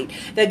 and might.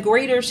 That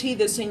greater is he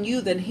that's in you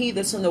than he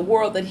that's in the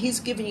world, that he's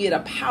given you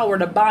the power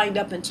to bind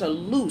up and to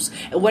loose.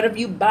 And whatever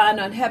you bind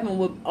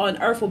on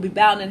earth will be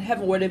bound in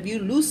heaven. Whatever you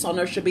loose on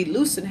earth shall be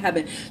loose in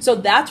heaven. So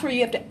that's where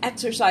you have to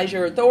exercise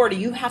your authority.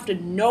 You have to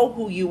know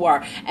who you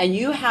are, and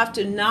you have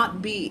to not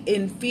be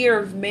in fear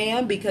of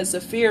man, because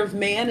the fear of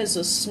man is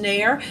a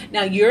snare.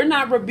 Now, you're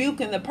not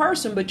rebuking the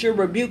person, but you're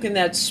rebuking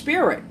that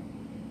spirit.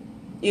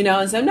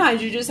 And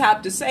sometimes you just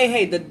have to say,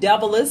 hey, the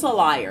devil is a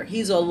liar.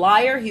 He's a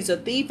liar, he's a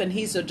thief, and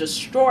he's a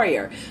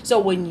destroyer. So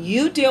when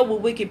you deal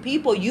with wicked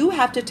people, you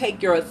have to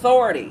take your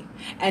authority.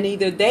 And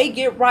either they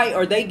get right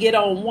or they get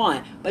on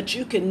one. But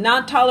you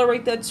cannot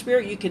tolerate that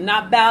spirit. You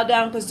cannot bow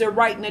down because they're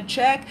writing a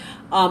check.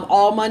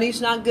 All money's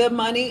not good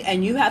money.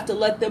 And you have to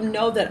let them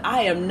know that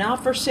I am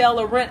not for sale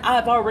or rent.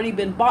 I've already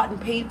been bought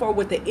and paid for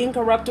with the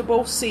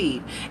incorruptible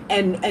seed.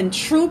 And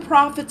true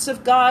prophets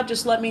of God,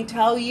 just let me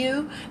tell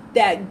you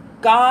that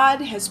God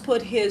has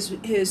put his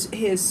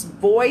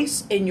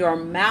voice in your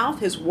mouth,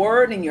 his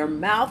word in your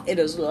mouth. It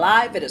is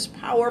live. It is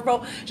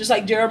powerful. Just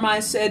like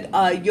Jeremiah said,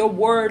 your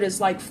word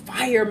is like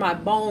fire in my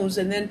bones.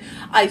 And then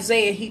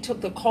Isaiah, he took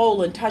the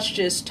coal and touched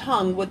his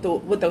tongue with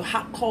the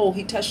hot coal.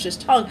 He touched his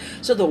tongue.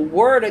 So the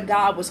word of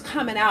God was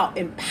coming out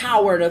in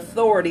power and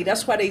authority.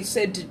 That's why they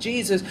said to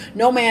Jesus,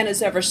 no man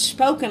has ever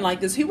spoken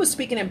like this. He was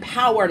speaking in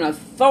power and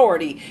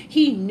authority.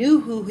 He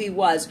knew who he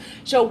was.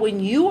 So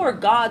when you are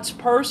God's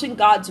person,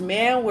 God's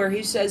man, where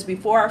he says,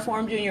 before I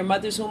formed you in your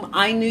mother's womb,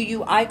 I knew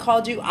you, I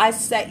called you, I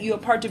set you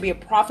apart to be a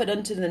prophet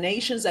unto the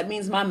nations. That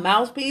means my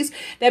mouthpiece.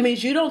 That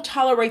means you don't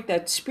tolerate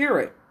that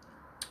spirit.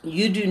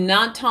 You do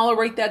not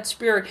tolerate that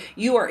spirit.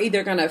 You are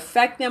either going to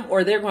affect them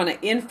or they're going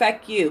to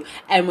infect you.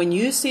 And when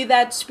you see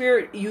that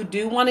spirit, you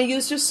do want to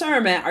use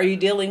discernment. Are you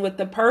dealing with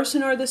the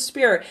person or the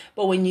spirit?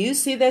 But when you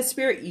see that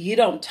spirit, you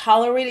don't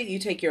tolerate it. You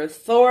take your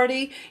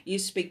authority. You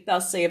speak,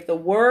 thus saith the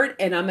word.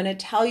 And I'm going to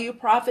tell you,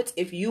 prophets,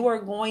 if you are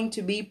going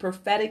to be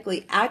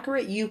prophetically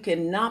accurate, you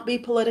cannot be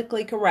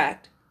politically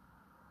correct.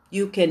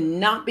 You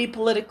cannot be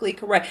politically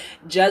correct.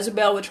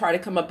 Jezebel would try to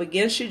come up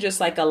against you just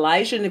like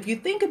Elijah. And if you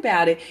think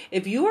about it,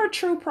 if you are a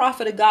true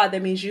prophet of God,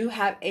 that means you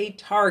have a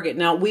target.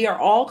 Now, we are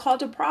all called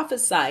to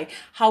prophesy.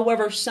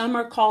 However, some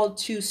are called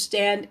to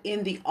stand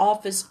in the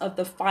office of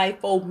the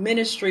fivefold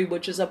ministry,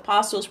 which is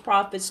apostles,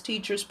 prophets,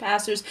 teachers,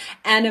 pastors,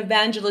 and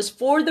evangelists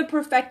for the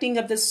perfecting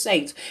of the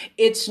saints.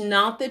 It's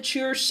not that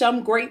you're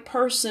some great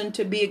person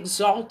to be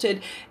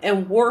exalted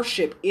and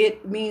worship.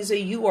 It means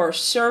that you are a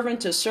servant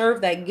to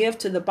serve that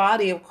gift to the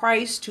body of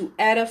Christ, to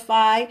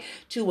edify,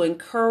 to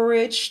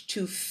encourage,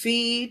 to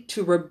feed,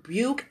 to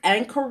rebuke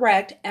and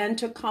correct, and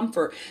to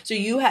comfort. So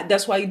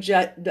that's why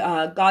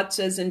God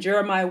says in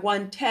Jeremiah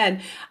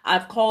 1:10,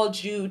 I've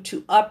called you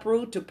to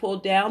uproot, to pull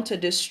down, to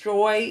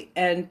destroy,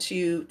 and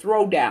to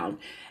throw down,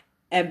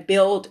 and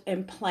build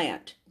and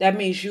plant. That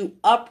means you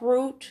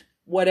uproot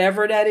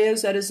whatever that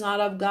is not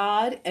of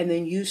God, and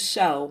then you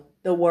sow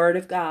the word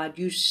of God.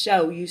 You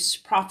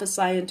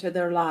prophesy into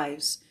their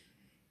lives.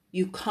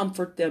 You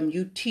comfort them,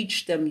 you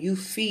teach them, you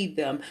feed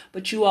them,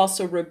 but you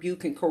also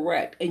rebuke and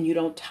correct, and you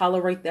don't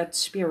tolerate that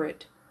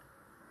spirit.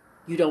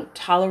 You don't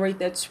tolerate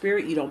that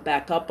spirit, you don't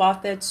back up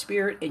off that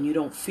spirit, and you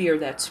don't fear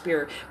that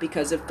spirit,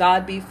 because if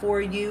God be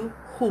for you,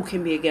 who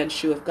can be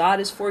against you? If God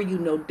is for you,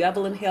 no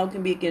devil in hell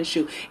can be against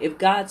you. If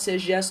God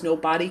says yes,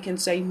 nobody can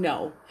say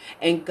no,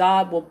 and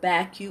God will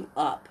back you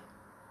up.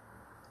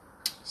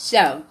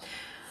 So,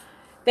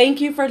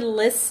 thank you for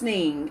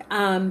listening.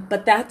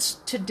 But that's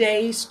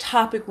today's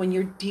topic. When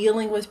you're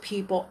dealing with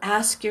people,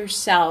 ask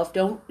yourself,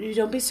 don't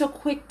be so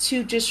quick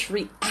to just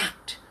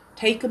react.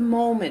 Take a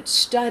moment,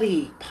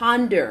 study,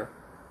 ponder.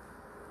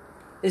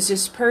 Is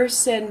this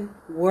person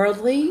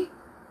worldly?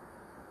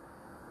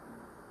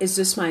 Is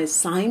this my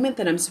assignment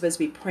that I'm supposed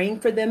to be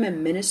praying for them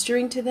and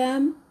ministering to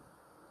them?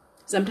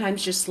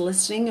 Sometimes just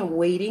listening and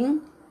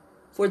waiting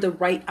for the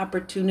right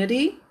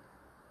opportunity.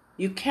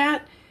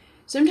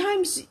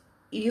 Sometimes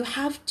you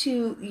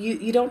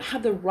don't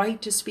have the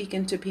right to speak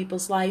into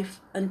people's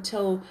life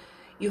until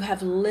you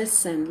have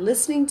listened.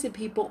 Listening to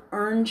people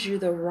earns you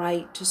the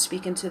right to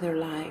speak into their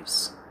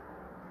lives.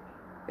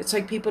 It's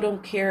like people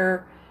don't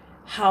care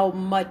how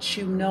much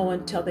you know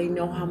until they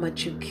know how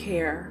much you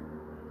care.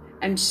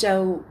 And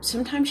so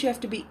sometimes you have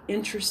to be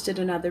interested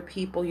in other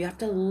people. You have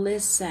to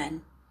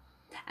listen,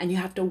 and you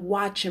have to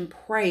watch and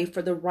pray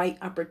for the right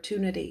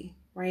opportunity,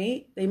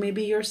 right? They may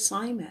be your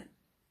assignment.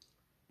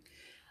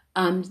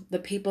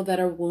 The people that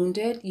are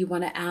wounded, you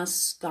want to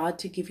ask God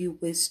to give you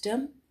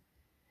wisdom,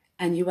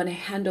 and you want to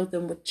handle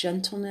them with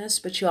gentleness,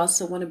 but you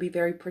also want to be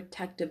very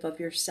protective of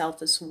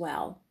yourself as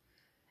well.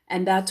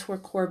 And that's where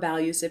core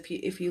values, if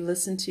you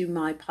listen to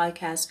my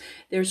podcast,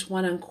 there's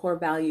one on core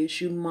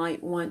values. You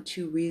might want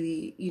to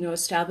really,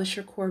 establish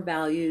your core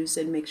values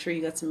and make sure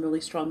you got some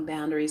really strong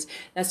boundaries.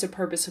 That's the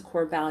purpose of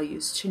core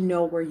values, to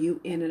know where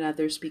you and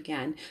others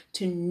began,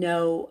 to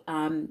know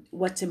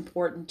what's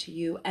important to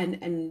you,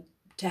 and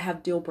to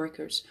have deal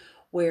breakers,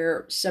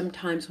 where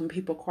sometimes when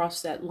people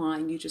cross that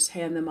line, you just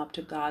hand them up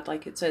to God.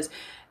 Like it says,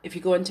 if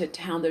you go into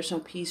town, there's no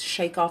peace,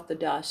 shake off the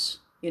dust,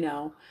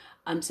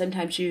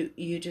 Sometimes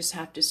you just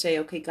have to say,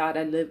 okay, God,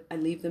 I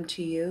leave them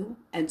to you.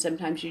 And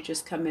sometimes you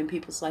just come in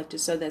people's life to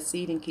sow that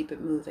seed and keep it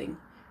moving,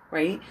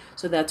 right?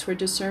 So that's where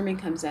discernment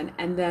comes in.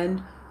 And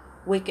then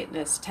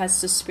wickedness,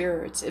 test the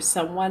spirits. If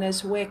someone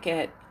is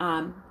wicked,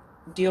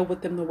 deal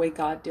with them the way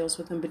God deals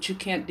with them, but you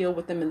can't deal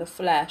with them in the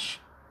flesh,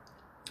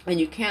 and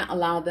you can't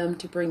allow them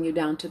to bring you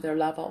down to their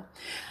level.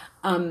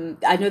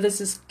 I know this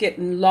is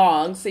getting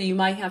long, so you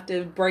might have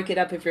to break it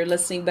up if you're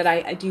listening, but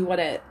I do want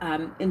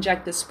to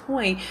inject this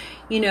point.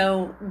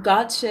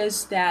 God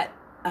says that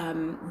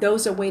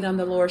those that wait on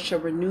the Lord shall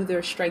renew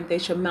their strength. They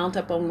shall mount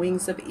up on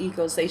wings of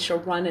eagles. They shall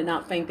run and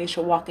not faint. They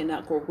shall walk and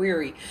not grow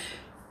weary.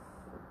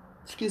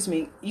 Excuse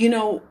me.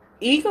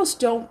 Eagles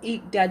don't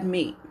eat dead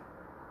meat.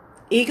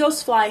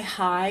 Eagles fly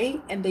high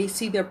and they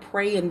see their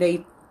prey and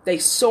they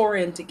soar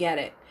in to get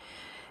it.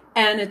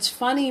 And it's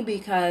funny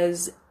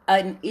because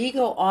an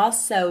eagle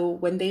also,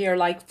 when they are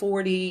like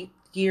 40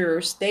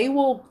 years, they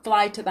will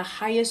fly to the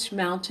highest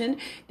mountain.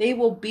 They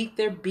will beat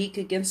their beak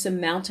against the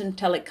mountain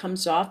until it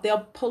comes off.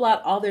 They'll pull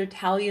out all their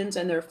talons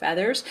and their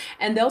feathers,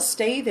 and they'll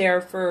stay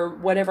there for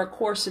whatever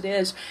course it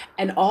is.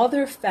 And all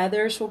their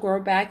feathers will grow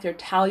back, their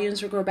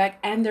talons will grow back,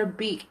 and their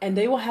beak. And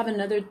they will have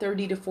another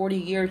 30 to 40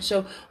 years.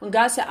 So when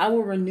God said, I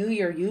will renew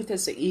your youth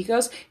as the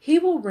eagles, he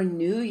will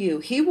renew you.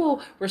 He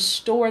will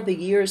restore the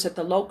years that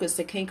the locust,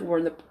 the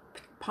cankerworm, the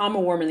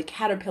palmer worm, and the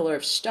caterpillar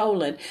have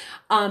stolen.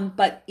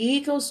 But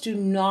eagles do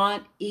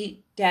not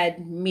eat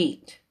dead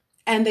meat.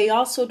 And they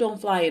also don't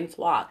fly in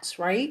flocks,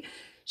 right?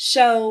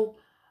 So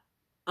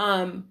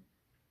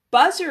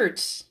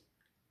buzzards,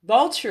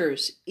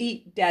 vultures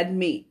eat dead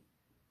meat.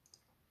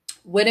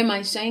 What am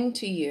I saying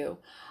to you?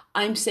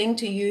 I'm saying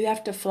to you, you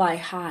have to fly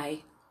high.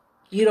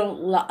 You don't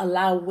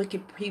allow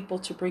wicked people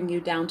to bring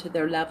you down to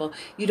their level.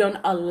 You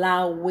don't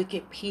allow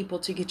wicked people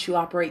to get you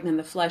operating in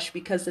the flesh,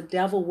 because the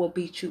devil will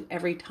beat you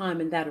every time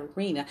in that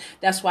arena.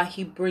 That's why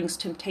he brings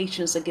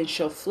temptations against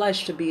your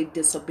flesh to be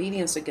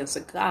disobedience against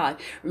a God.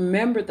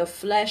 Remember, the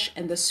flesh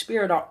and the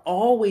spirit are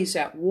always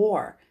at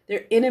war.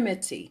 They're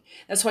enmity.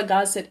 That's why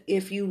God said,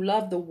 if you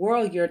love the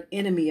world, you're an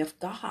enemy of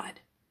God.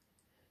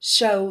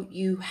 So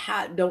you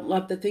don't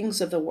love the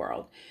things of the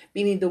world,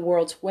 meaning the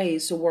world's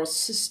ways, the world's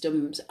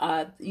systems.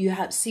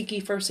 Seek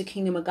ye first the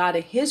kingdom of God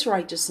and his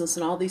righteousness,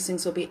 and all these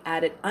things will be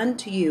added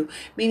unto you,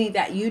 meaning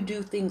that you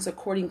do things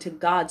according to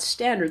God's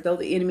standard. Though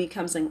the enemy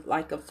comes in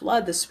like a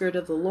flood, the Spirit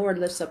of the Lord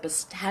lifts up a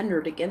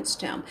standard against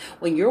him.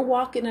 When you're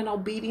walking in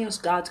obedience,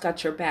 God's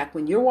got your back.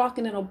 When you're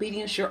walking in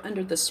obedience, you're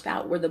under the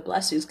spout where the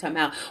blessings come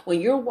out. When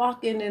you're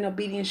walking in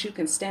obedience, you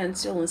can stand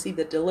still and see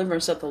the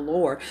deliverance of the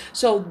Lord.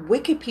 So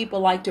wicked people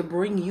like to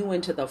bring you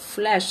into the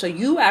flesh. So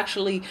you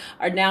actually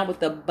are now with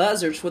the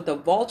buzzards, with the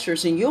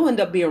vultures, and you'll end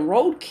up being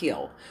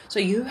roadkill.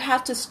 So you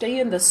have to stay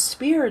in the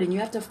spirit, and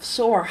you have to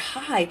soar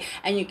high,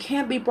 and you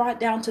can't be brought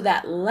down to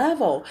that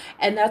level.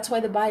 And that's why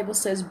the Bible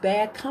says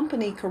bad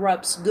company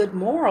corrupts good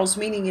morals,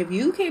 meaning if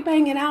you keep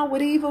hanging out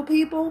with evil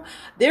people,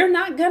 they're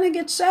not going to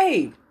get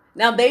saved.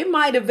 Now, they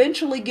might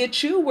eventually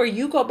get you where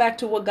you go back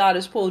to what God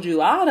has pulled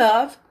you out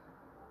of,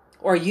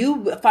 or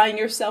you find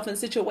yourself in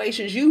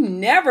situations you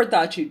never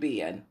thought you'd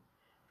be in.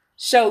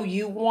 So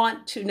you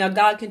want to, now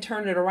God can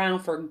turn it around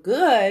for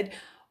good,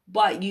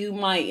 but you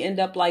might end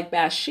up like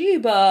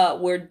Bathsheba,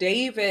 where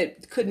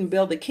David couldn't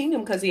build the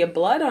kingdom because he had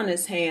blood on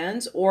his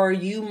hands. Or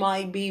you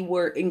might be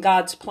where in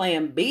God's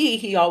plan B,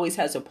 he always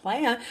has a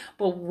plan,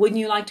 but wouldn't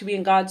you like to be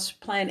in God's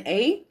plan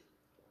A?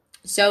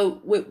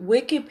 So with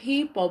wicked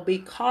people, be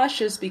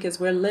cautious, because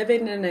we're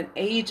living in an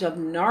age of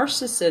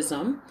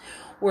narcissism.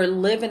 We're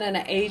living in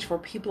an age where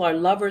people are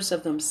lovers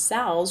of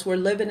themselves. We're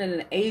living in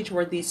an age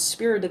where the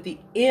spirit of the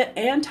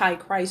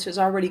Antichrist has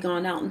already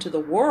gone out into the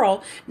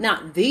world.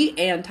 Not the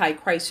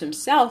Antichrist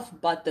himself,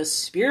 but the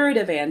spirit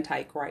of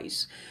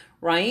Antichrist,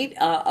 right?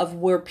 Of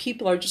where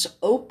people are just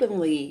open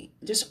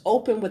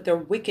with their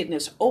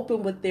wickedness,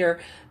 open with their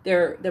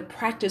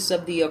practice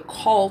of the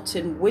occult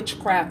and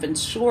witchcraft and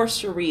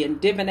sorcery and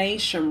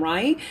divination,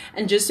 right?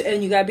 And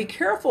you gotta be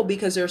careful,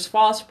 because there's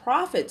false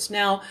prophets.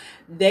 Now,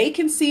 they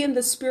can see in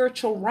the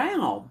spiritual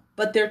realm,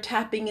 but they're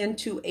tapping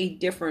into a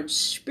different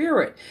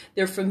spirit.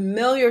 They're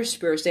familiar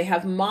spirits. They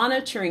have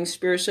monitoring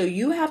spirits. So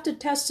you have to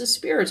test the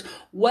spirits.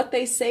 What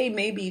they say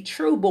may be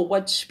true, but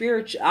what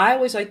spirit? I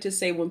always like to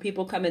say, when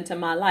people come into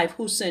my life,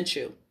 who sent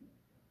you?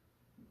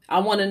 I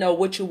want to know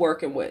what you're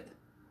working with.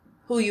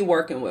 Who you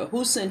working with?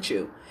 Who sent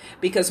you?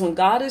 Because when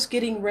God is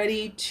getting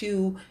ready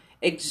to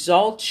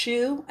exalt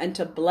you and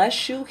to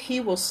bless you. He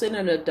will send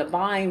in a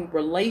divine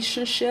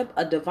relationship,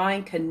 a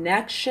divine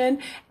connection,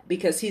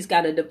 because he's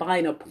got a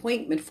divine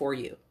appointment for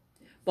you.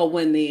 But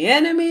when the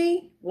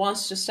enemy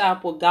wants to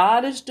stop what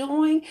God is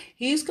doing,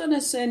 he's going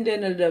to send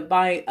in a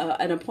divine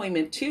an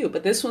appointment too.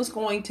 But this one's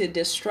going to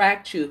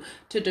distract you,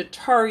 to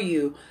deter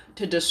you,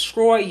 to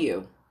destroy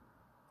you,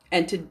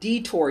 and to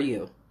detour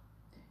you.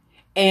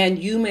 And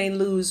you may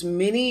lose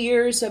many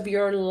years of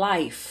your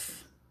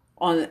life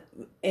on,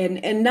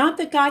 and not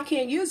that God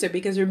can't use it,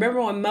 because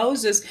remember when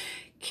Moses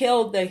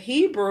killed the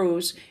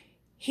Hebrews,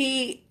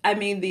 he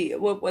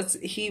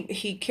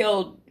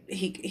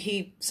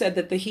said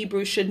that the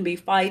Hebrews shouldn't be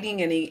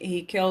fighting, and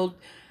he killed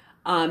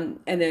and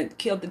then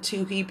killed the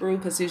two Hebrew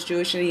because he's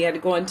Jewish, and he had to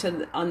go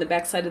on the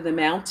backside of the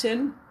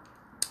mountain.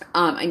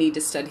 I need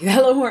to study that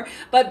a little more.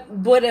 But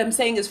what I'm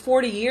saying is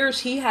 40 years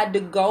he had to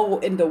go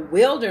in the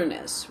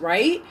wilderness,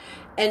 right?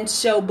 And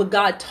so, but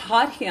God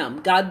taught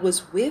him. God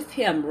was with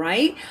him,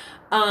 right?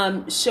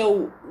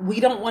 So we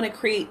don't want to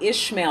create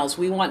Ishmaels.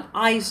 We want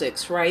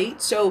Isaacs,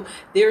 right? So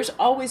there's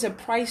always a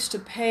price to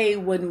pay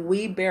when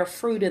we bear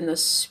fruit in the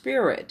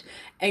Spirit.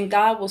 And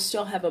God will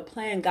still have a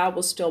plan. God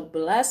will still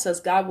bless us.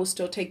 God will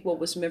still take what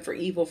was meant for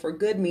evil for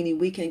good, meaning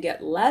we can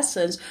get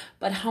lessons.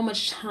 But how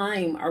much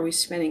time are we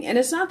spending? And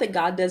it's not that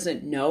God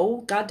doesn't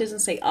know. God doesn't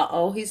say,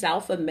 he's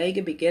Alpha,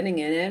 Omega,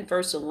 beginning and end,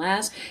 first and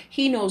last.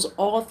 He knows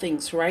all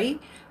things, right?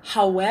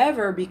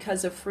 However,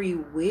 because of free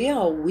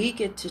will, we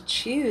get to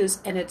choose,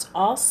 and it's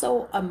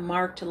also a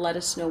mark to let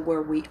us know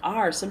where we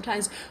are.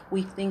 Sometimes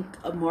we think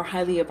more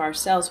highly of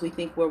ourselves. We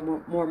think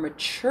we're more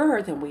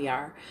mature than we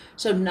are.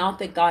 So not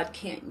that God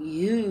can't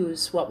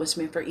use what was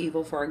meant for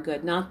evil for our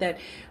good. Not that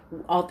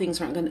all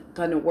things aren't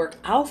going to work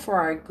out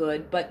for our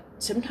good, but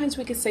sometimes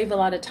we could save a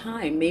lot of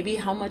time. Maybe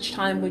how much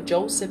time would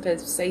Joseph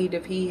have saved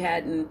if he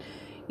hadn't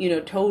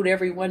told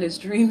everyone his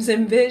dreams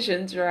and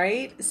visions,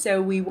 right?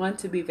 So we want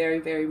to be very,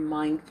 very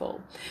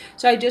mindful.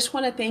 So I just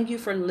want to thank you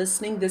for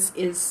listening.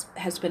 This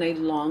has been a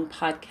long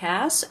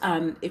podcast.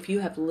 If you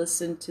have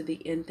listened to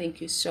the end, thank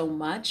you so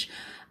much.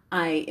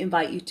 I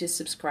invite you to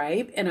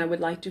subscribe, and I would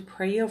like to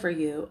pray over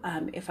you,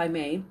 if I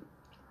may.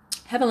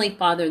 Heavenly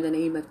Father, in the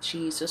name of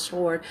Jesus,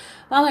 Lord,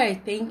 Father, I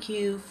thank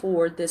you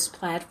for this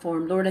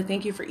platform. Lord, I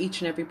thank you for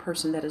each and every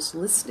person that is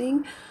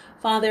listening.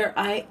 Father,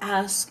 I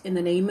ask in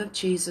the name of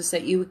Jesus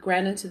that you would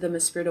grant unto them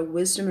a spirit of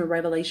wisdom and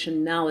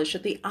revelation knowledge,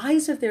 that the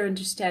eyes of their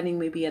understanding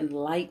may be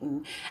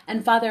enlightened.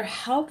 And Father,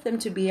 help them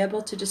to be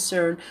able to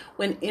discern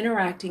when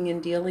interacting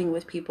and dealing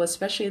with people,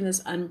 especially in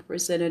this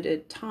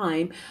unprecedented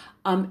time,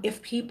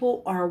 if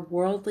people are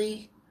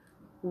worldly,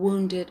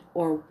 wounded,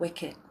 or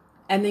wicked.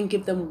 And then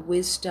give them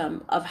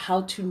wisdom of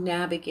how to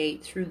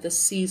navigate through the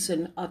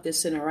season of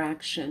this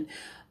interaction.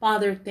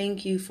 Father,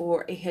 thank you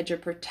for a hedge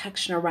of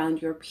protection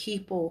around your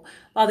people.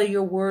 Father,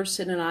 your word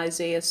said in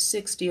Isaiah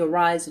 60,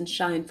 arise and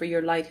shine, for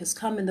your light has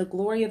come and the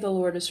glory of the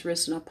Lord has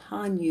risen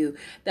upon you.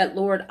 That,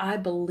 Lord, I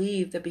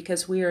believe that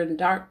because we are in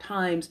dark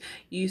times,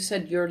 you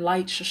said your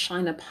light shall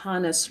shine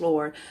upon us,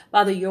 Lord.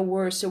 Father, your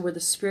word said where the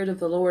Spirit of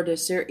the Lord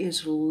is, there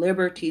is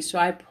liberty. So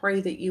I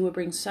pray that you would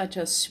bring such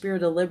a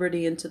spirit of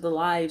liberty into the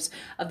lives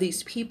of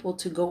these people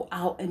to go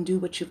out and do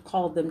what you've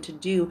called them to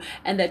do,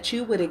 and that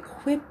you would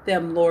equip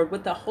them, Lord,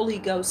 with the Holy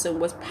Ghost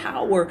and with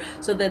power,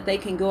 so that they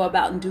can go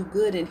about and do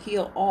good and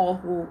heal all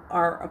who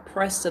are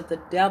oppressed of the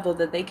devil,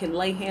 that they can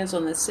lay hands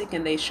on the sick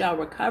and they shall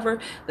recover,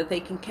 that they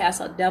can cast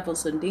out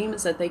devils and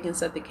demons, that they can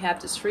set the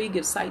captives free,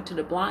 give sight to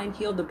the blind,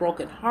 heal the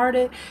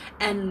brokenhearted,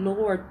 and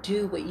Lord,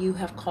 do what you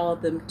have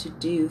called them to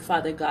do,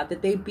 Father God,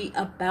 that they be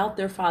about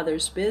their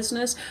Father's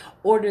business.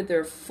 Order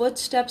their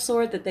footsteps,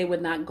 Lord, that they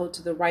would not go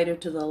to the right or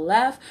to the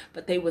left,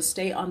 but they would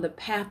stay on the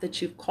path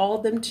that you've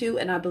called them to.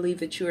 And I believe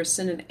that you are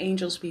sending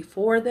angels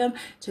before them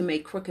to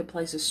make crooked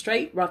places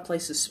straight, rough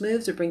places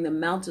smooth, to bring the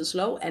mountains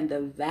low and the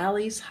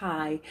valleys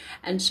high.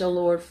 And so,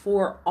 Lord,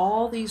 for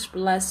all these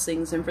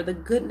blessings and for the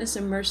goodness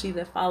and mercy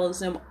that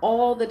follows them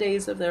all the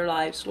days of their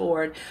lives,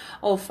 Lord,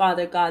 oh,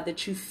 Father God,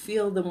 that you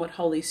fill them with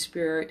Holy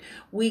Spirit.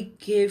 We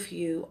give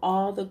you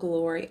all the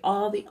glory,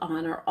 all the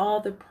honor, all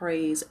the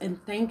praise,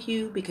 and thank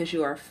you because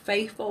you are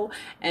faithful,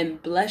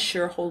 and bless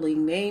your holy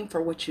name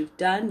for what you've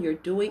done, you're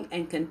doing,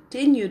 and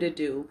continue to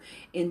do.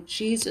 In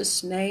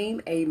Jesus'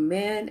 name,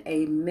 amen,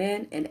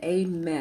 amen, and amen.